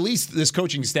least this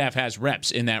coaching staff has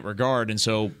reps in that regard, and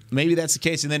so maybe that's the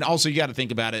case. And then also you got to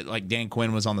think about it, like Dan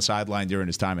Quinn was on the sideline during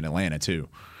his time in Atlanta, too.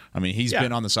 I mean, he's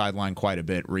been on the sideline quite a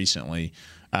bit recently.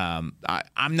 I'm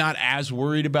not as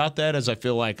worried about that as I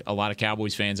feel like a lot of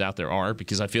Cowboys fans out there are,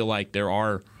 because I feel like there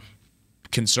are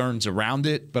concerns around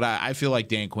it, but I feel like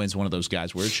Dan Quinn's one of those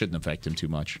guys where it shouldn't affect him too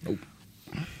much. Nope.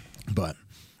 But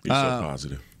you're so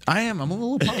positive. I am. I'm a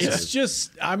little positive. It's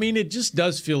just, it just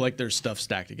does feel like there's stuff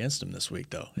stacked against him this week,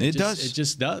 though. It does. It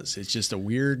just does. It's just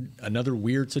another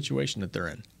weird situation that they're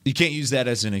in. You can't use that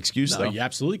as an excuse, though. You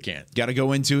absolutely can't. Got to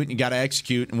go into it and you got to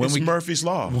execute. And it's Murphy's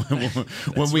Law.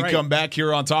 When we come back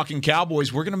here on Talking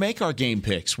Cowboys, we're going to make our game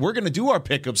picks. We're going to do our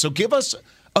pickups. So give us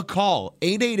a call,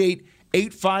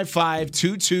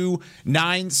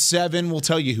 888-855-2297. We'll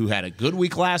tell you who had a good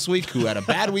week last week, who had a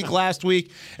bad week last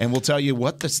week, and we'll tell you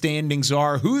what the standings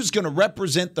are, who's going to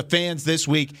represent the fans this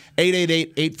week.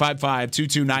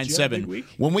 888-855-2297.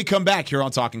 When we come back here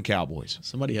on Talking Cowboys.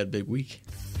 Somebody had a big week.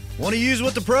 Want to use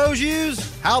what the pros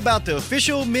use? How about the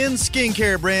official men's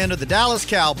skincare brand of the Dallas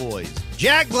Cowboys,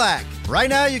 Jack Black? Right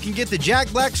now you can get the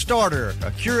Jack Black Starter,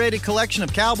 a curated collection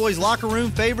of Cowboys locker room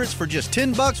favorites for just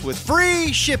 $10 with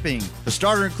free shipping. The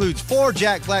starter includes 4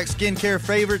 Jack Black skincare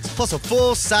favorites plus a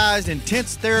full-sized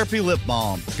intense therapy lip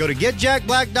balm. Go to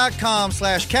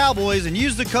getjackblack.com/Cowboys and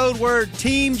use the code word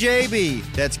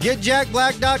TEAMJB. That's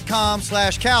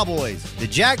getjackblack.com/Cowboys. The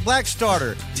Jack Black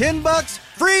Starter, $10,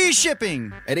 free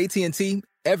shipping. At AT&T,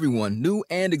 everyone, new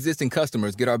and existing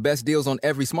customers, get our best deals on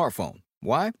every smartphone.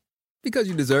 Why? Because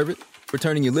you deserve it. For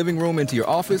turning your living room into your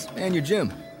office and your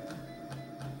gym.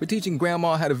 For teaching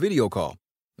Grandma how to video call.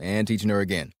 And teaching her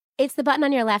again. It's the button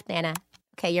on your left, Nana.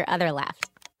 Okay, your other left.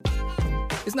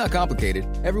 It's not complicated.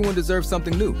 Everyone deserves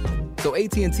something new. So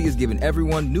AT&T is giving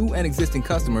everyone, new and existing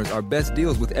customers, our best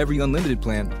deals with every unlimited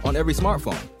plan on every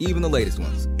smartphone, even the latest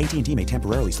ones. AT&T may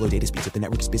temporarily slow data speeds if the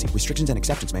network is busy. Restrictions and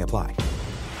exceptions may apply.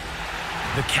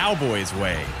 The Cowboys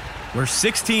way, where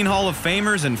 16 Hall of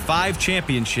Famers and 5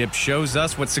 championships shows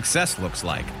us what success looks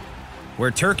like.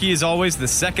 Where turkey is always the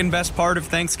second best part of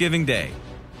Thanksgiving Day.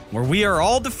 Where we are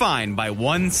all defined by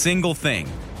one single thing,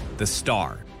 the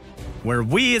star. Where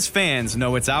we as fans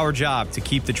know it's our job to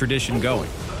keep the tradition going.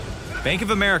 Bank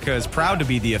of America is proud to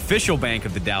be the official bank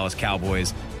of the Dallas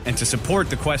Cowboys and to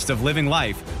support the quest of living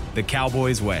life the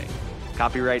Cowboys way.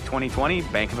 Copyright 2020,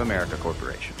 Bank of America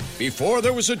Corporation. Before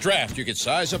there was a draft, you could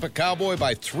size up a cowboy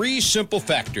by 3 simple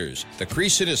factors: the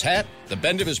crease in his hat, the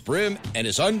bend of his brim, and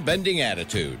his unbending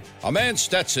attitude. A man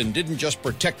Stetson didn't just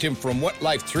protect him from what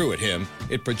life threw at him,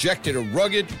 it projected a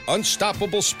rugged,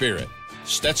 unstoppable spirit.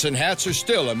 Stetson hats are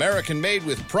still American-made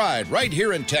with pride right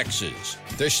here in Texas.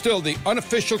 They're still the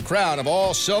unofficial crown of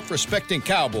all self-respecting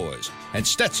cowboys, and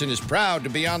Stetson is proud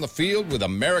to be on the field with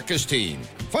America's team.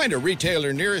 Find a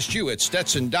retailer nearest you at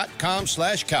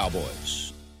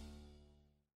stetson.com/cowboys.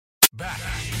 Back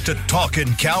to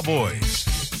Talking Cowboys.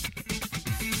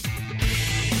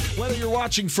 Whether you're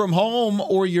watching from home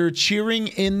or you're cheering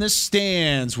in the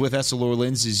stands with Essilor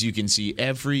lenses, you can see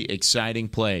every exciting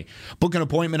play. Book an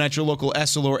appointment at your local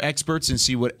Essilor experts and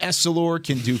see what Essilor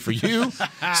can do for you.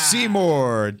 See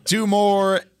more, do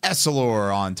more.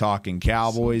 Essilor on Talking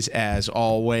Cowboys. As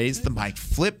always, the mic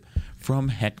flip from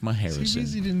Heckma Harrison.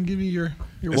 CBZ didn't give you your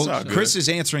well, Chris is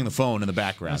answering the phone in the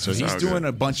background, so he's doing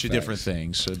a bunch of different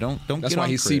things. So don't That's get why on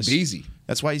he's Chris. busy.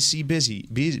 That's why he's busy.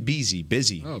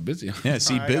 Oh, busy. Yeah,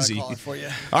 see, All right, busy. I got a caller for you.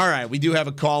 All right, we do have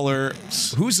a caller.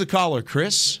 Who's the caller,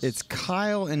 Chris? It's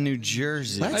Kyle in New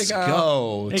Jersey. Let's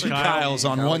go. Hey, Two Kyle. Kyles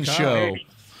on one Kyle. show.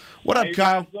 What up, Hey,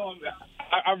 Kyle?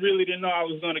 I really didn't know I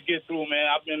was going to get through, man.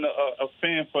 I've been a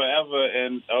fan forever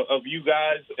and of you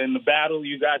guys and the battle.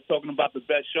 You guys talking about the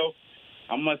best show.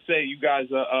 I must say, you guys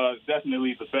are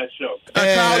definitely the best show.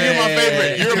 Kyle, you're my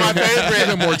favorite. You're my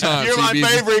favorite. More time, You're my CBZ.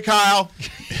 favorite, Kyle.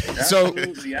 So,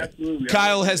 Absolutely.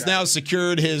 Kyle has now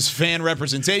secured his fan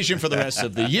representation for the rest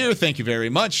of the year. Thank you very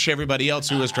much, everybody else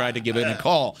who has tried to give in a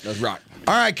call. That's right.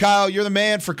 All right, Kyle, you're the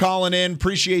man for calling in.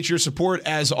 Appreciate your support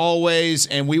as always,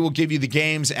 and we will give you the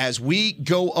games as we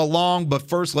go along. But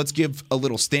first, let's give a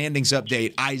little standings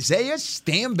update. Isaiah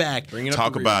Stanback.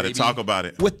 Talk about it. Talk about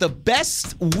it. With the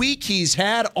best week he's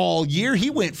had all year,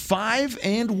 he went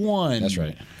 5-1. That's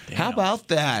right. How about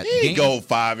that? He ain't go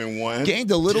 5-1. Gained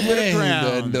a little bit of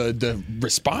ground. The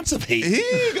responsive hate. Here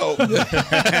you go.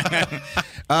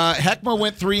 Heckma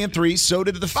went 3-3. So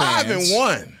did the fans.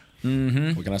 5-1.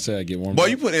 Mm-hmm. What can I say? I get one. Boy,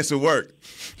 you put in some work.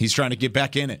 He's trying to get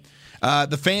back in it.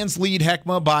 The fans lead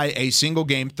Heckma by a single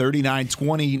game,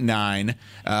 39-29.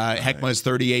 Heckma is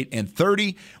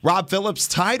 38-30. Rob Phillips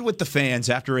tied with the fans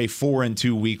after a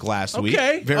 4-2 week last week.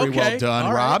 Very well done,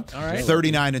 All Rob. right. All right.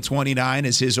 39-29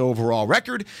 is his overall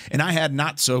record, and I had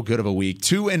not so good of a week.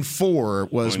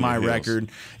 2-4 was my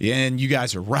record, and you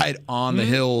guys are right on the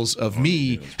heels of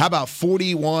me. How about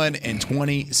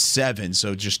 41-27?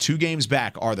 So just 2 games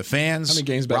back are the fans. How many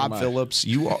games back Rob am I? Phillips,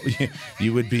 you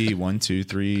would be 1, 2,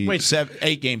 3. Wait.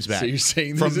 8 games back. So you're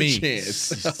saying from there's me. a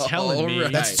chance? Telling me.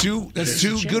 Right. That's two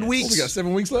good weeks. We got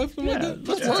 7 weeks left. Something like that?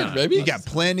 Let's work, baby. You got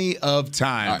plenty of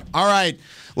time. All right.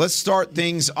 Let's start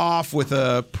things off with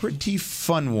a pretty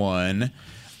fun one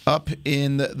up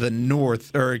in the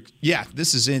north.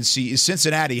 This is in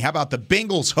Cincinnati. How about the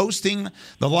Bengals hosting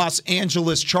the Los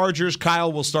Angeles Chargers?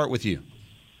 Kyle, we'll start with you.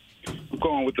 I'm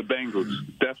going with the Bengals,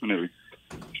 definitely.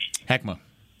 Heckma.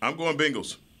 I'm going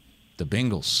Bengals. The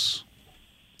Bengals.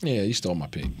 Yeah, you stole my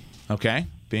pick. Okay.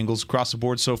 Bengals across the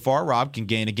board so far. Rob can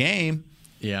gain a game.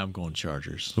 Yeah, I'm going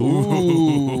Chargers.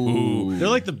 Ooh. They're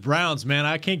like the Browns, man.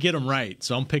 I can't get them right,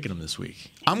 so I'm picking them this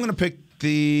week. I'm going to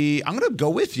go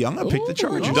with you. I'm going to pick the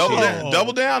Chargers.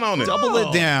 Double down on it. Double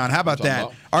it down. How about that?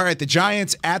 about. All right, the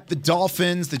Giants at the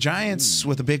Dolphins. The Giants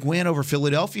with a big win over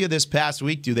Philadelphia this past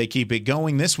week. Do they keep it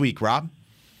going this week, Rob?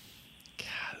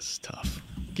 God, this is tough.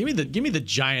 Give me the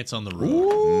Giants on the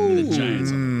road. Give me the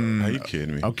Giants on the road. Are you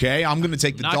kidding me? Okay, I'm going to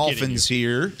take the Not Dolphins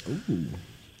here. Ooh.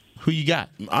 Who you got?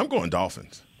 I'm going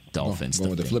Dolphins. Dolphins. Going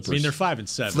with the Flippers. I mean, they're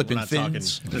 5-7. Flipping We're not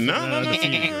fins. talking.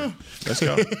 No. Let's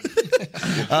go.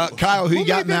 Kyle, who you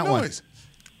got in that one?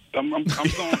 I'm going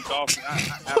Dolphins.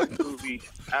 I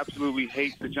absolutely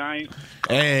hate the Giants.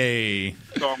 Hey.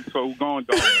 So I'm going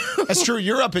Dolphins. That's true.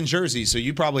 You're up in Jersey, so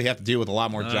you probably have to deal with a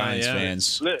lot more Giants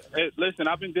fans. Listen,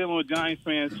 I've been dealing with Giants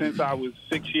fans since I was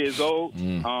 6 years old.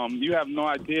 You have no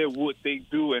idea what they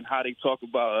do and how they talk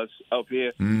about us up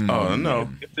here. Oh, no.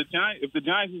 If the Giants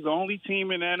is the only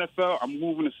team in the NFL, I'm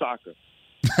moving to soccer.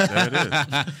 There it is.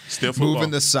 Still football.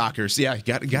 Moving the Sockers. Yeah,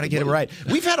 got to get it right.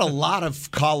 We've had a lot of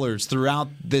callers throughout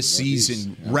this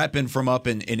season repping from up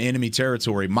in enemy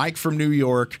territory. Mike from New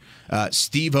York,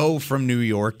 Steve O from New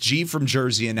York, G from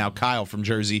Jersey, and now Kyle from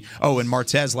Jersey. Oh, and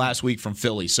Martez last week from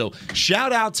Philly. So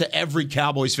shout out to every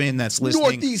Cowboys fan that's listening.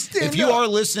 Northeast, if you are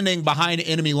listening behind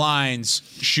enemy lines,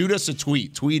 shoot us a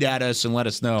tweet. Tweet at us and let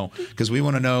us know because we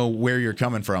want to know where you're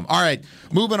coming from. All right,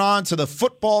 moving on to the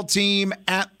football team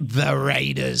at the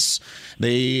Raiders.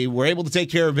 They were able to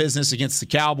take care of business against the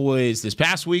Cowboys this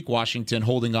past week. Washington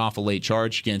holding off a late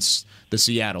charge against the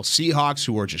Seattle Seahawks,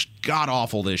 who are just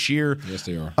god-awful this year. Yes,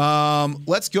 they are.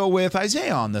 Let's go with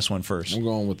Isaiah on this one first. I'm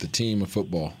going with the team of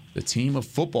football. The team of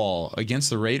football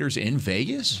against the Raiders in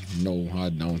Vegas? No, I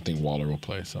don't think Waller will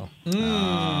play, so.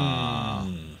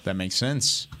 That makes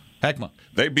sense. Heckma.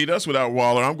 They beat us without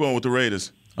Waller. I'm going with the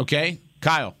Raiders. Okay.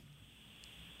 Kyle.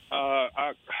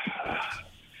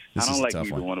 I don't like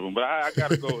either one of them, but I got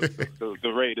to go with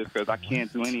the Raiders because I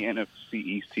can't do any NFC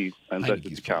East team unless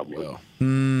it's the Cowboys.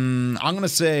 I'm going to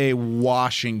say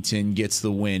Washington gets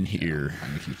the win here. I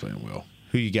think he's playing well.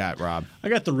 Who you got, Rob? I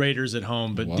got the Raiders at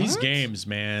home, but these games,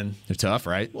 man. They're tough,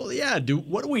 right? Well, yeah, dude.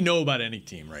 What do we know about any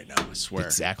team right now? I swear.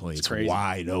 Exactly. It's crazy.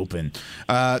 Wide open.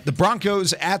 The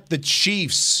Broncos at the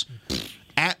Chiefs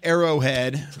at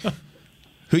Arrowhead.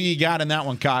 Who you got in that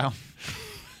one, Kyle?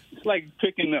 It's like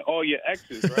picking all your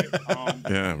exes, right?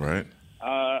 Yeah, right.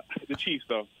 The Chiefs,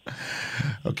 though.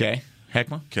 Okay.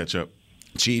 Heckma? Catch up.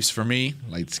 Chiefs for me.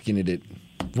 Light-skinned it.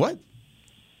 What?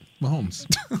 Mahomes.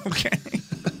 Okay.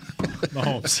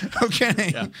 Mahomes. Okay.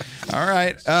 Yeah. All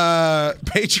right.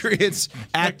 Patriots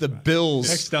at the Bills.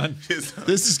 Next done.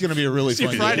 This is going to be a really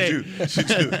fun Friday.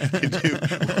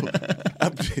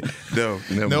 No,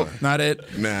 nope, not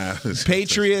it. Nah.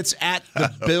 Patriots at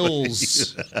the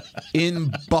Bills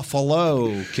in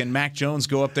Buffalo. Can Mac Jones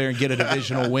go up there and get a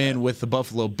divisional win with the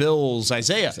Buffalo Bills?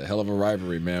 Isaiah. It's a hell of a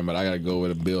rivalry, man, but I got to go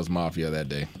with the Bills Mafia that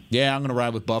day. Yeah, I'm going to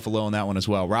ride with Buffalo on that one as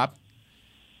well. Rob?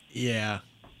 Yeah.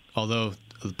 Although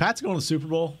the Pats going to the Super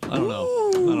Bowl? I don't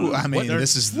know. I mean,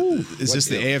 this is this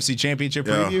the AFC Championship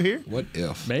preview here? What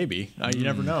if? Maybe. You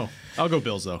never know. I'll go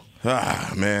Bills, though.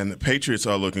 Man, the Patriots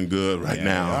are looking good right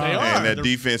now. They are. And that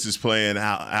defense is playing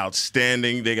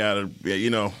outstanding. They got to,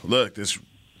 look, this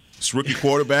rookie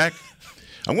quarterback.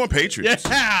 I'm going Patriots.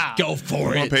 Yeah. Go for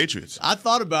I'm it. going Patriots. I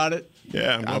thought about it.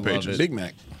 Yeah, I'm going Patriots. Big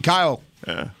Mac. Kyle.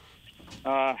 Yeah.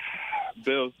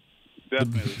 Bills,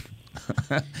 definitely.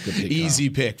 Easy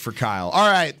pick for Kyle. All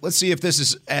right, let's see if this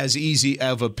is as easy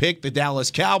of a pick. The Dallas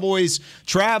Cowboys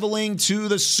traveling to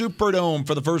the Superdome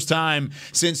for the first time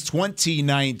since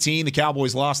 2019. The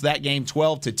Cowboys lost that game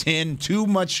 12-10. Too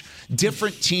much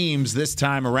different teams this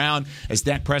time around as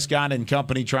Dak Prescott and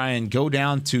company try and go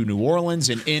down to New Orleans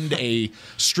and end a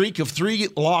streak of 3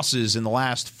 losses in the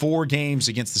last 4 games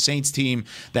against the Saints team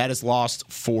that has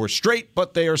lost 4 straight,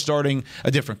 but they are starting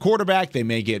a different quarterback. They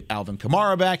may get Alvin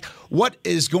Kamara back. What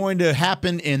is going to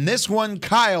happen in this one?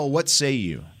 Kyle, what say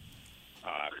you?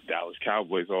 Dallas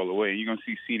Cowboys all the way. You're going to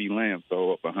see CeeDee Lamb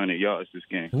throw up 100 yards this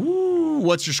game. Ooh,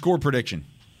 what's your score prediction?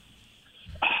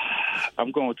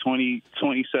 I'm going 27-24.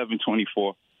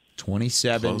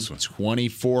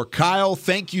 27-24. Kyle,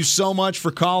 thank you so much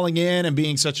for calling in and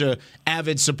being such an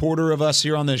avid supporter of us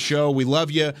here on this show. We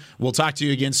love you. We'll talk to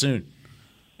you again soon.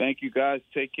 Thank you, guys.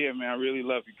 Take care, man. I really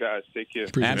love you guys. Take care.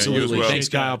 Absolutely. Well. Thanks,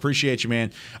 Kyle. Appreciate you,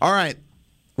 man. All right.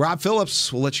 Rob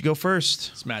Phillips, we'll let you go first.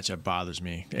 This matchup bothers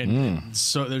me. And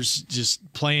so there's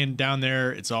just playing down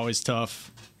there. It's always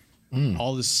tough.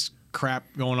 All this crap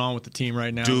going on with the team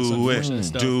right now.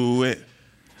 Do it.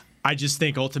 I just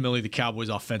think ultimately the Cowboys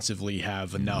offensively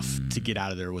have enough to get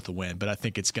out of there with a win. But I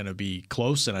think it's going to be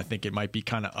close, and I think it might be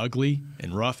kind of ugly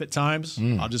and rough at times.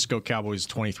 I'll just go Cowboys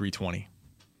 23-20.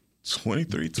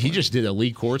 23-20. He just did a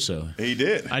Lee Corso. He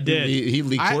did. I did. He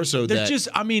Lee Corso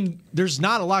that. There's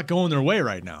not a lot going their way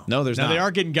right now. No, there's not. They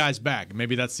are getting guys back.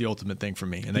 Maybe that's the ultimate thing for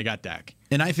me. And they got Dak.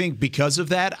 And I think because of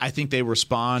that, I think they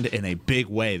respond in a big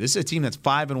way. This is a team that's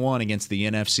 5-1 against the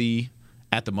NFC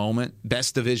at the moment.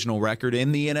 Best divisional record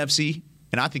in the NFC.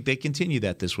 And I think they continue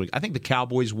that this week. I think the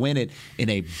Cowboys win it in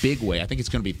a big way. I think it's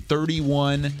going to be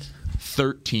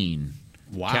 31-13.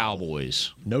 Wow.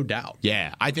 Cowboys. No doubt.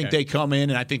 Yeah. I think they come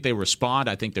in and I think they respond.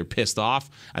 I think they're pissed off.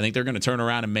 I think they're going to turn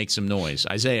around and make some noise.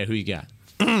 Isaiah, who you got?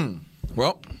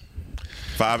 Well,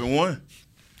 5-1.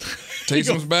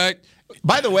 Taysom's back.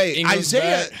 By the way, Ingram's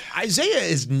Isaiah back.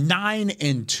 is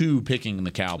 9-2 picking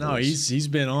the Cowboys. No, he's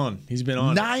been on. He's been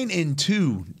on.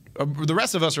 9-2. The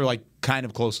rest of us are like kind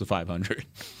of close to 500.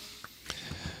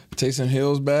 Taysom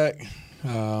Hill's back.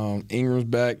 Ingram's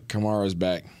back. Kamara's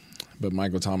back. But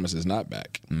Michael Thomas is not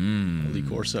back. Lee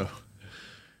Corso.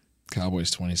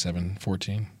 Cowboys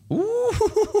 27-14. Ooh.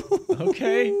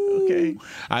 Okay.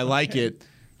 I like it.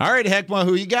 All right, Heckma,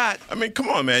 who you got? I mean, come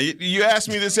on, man. You ask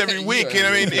me this every week, and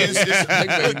I mean,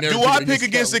 do I pick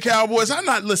against the Cowboys? I'm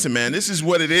not. Listen, man, this is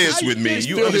what it is with me.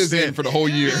 You understand for the whole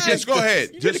year. Just go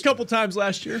ahead. You did a couple times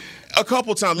last year. A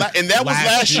couple times, and that was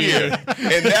last year.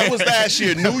 And that was last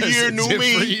year. New year, new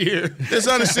me. Just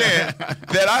understand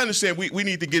that. I understand. We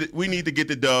need to get it. We need to get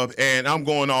the dub, and I'm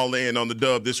going all in on the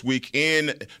dub this week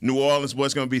in New Orleans. Boy,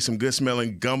 it's going to be some good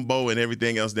smelling gumbo and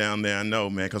everything else down there. I know,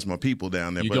 man, because my people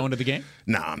down there. You going to the game?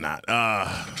 Nah, I'm not.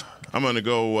 I'm going to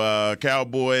go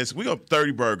Cowboys. We go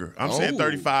 30 burger. I'm saying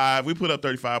 35. We put up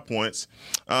 35 points.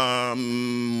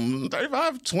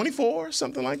 35-24,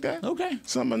 something like that. Okay.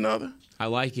 Something another. I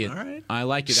like it. All right. I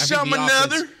like it. Some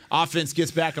another. Offense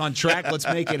gets back on track. Let's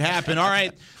make it happen. All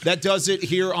right. That does it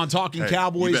here on Talking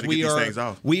Cowboys.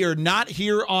 We are not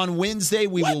here on Wednesday.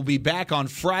 We will be back on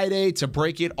Friday to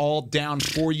break it all down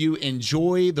for you.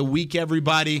 Enjoy the week,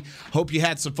 everybody. Hope you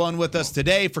had some fun with us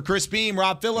today. For Chris Beam,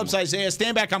 Rob Phillips, Isaiah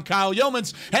Stanback, I'm Kyle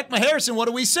Yeomans. Heckma Harrison, what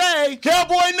do we say?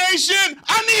 Cowboy Nation,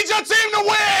 I need your team to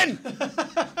win!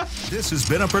 This has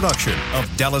been a production of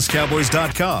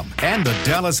DallasCowboys.com and the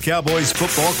Dallas Cowboys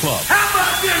Football Club.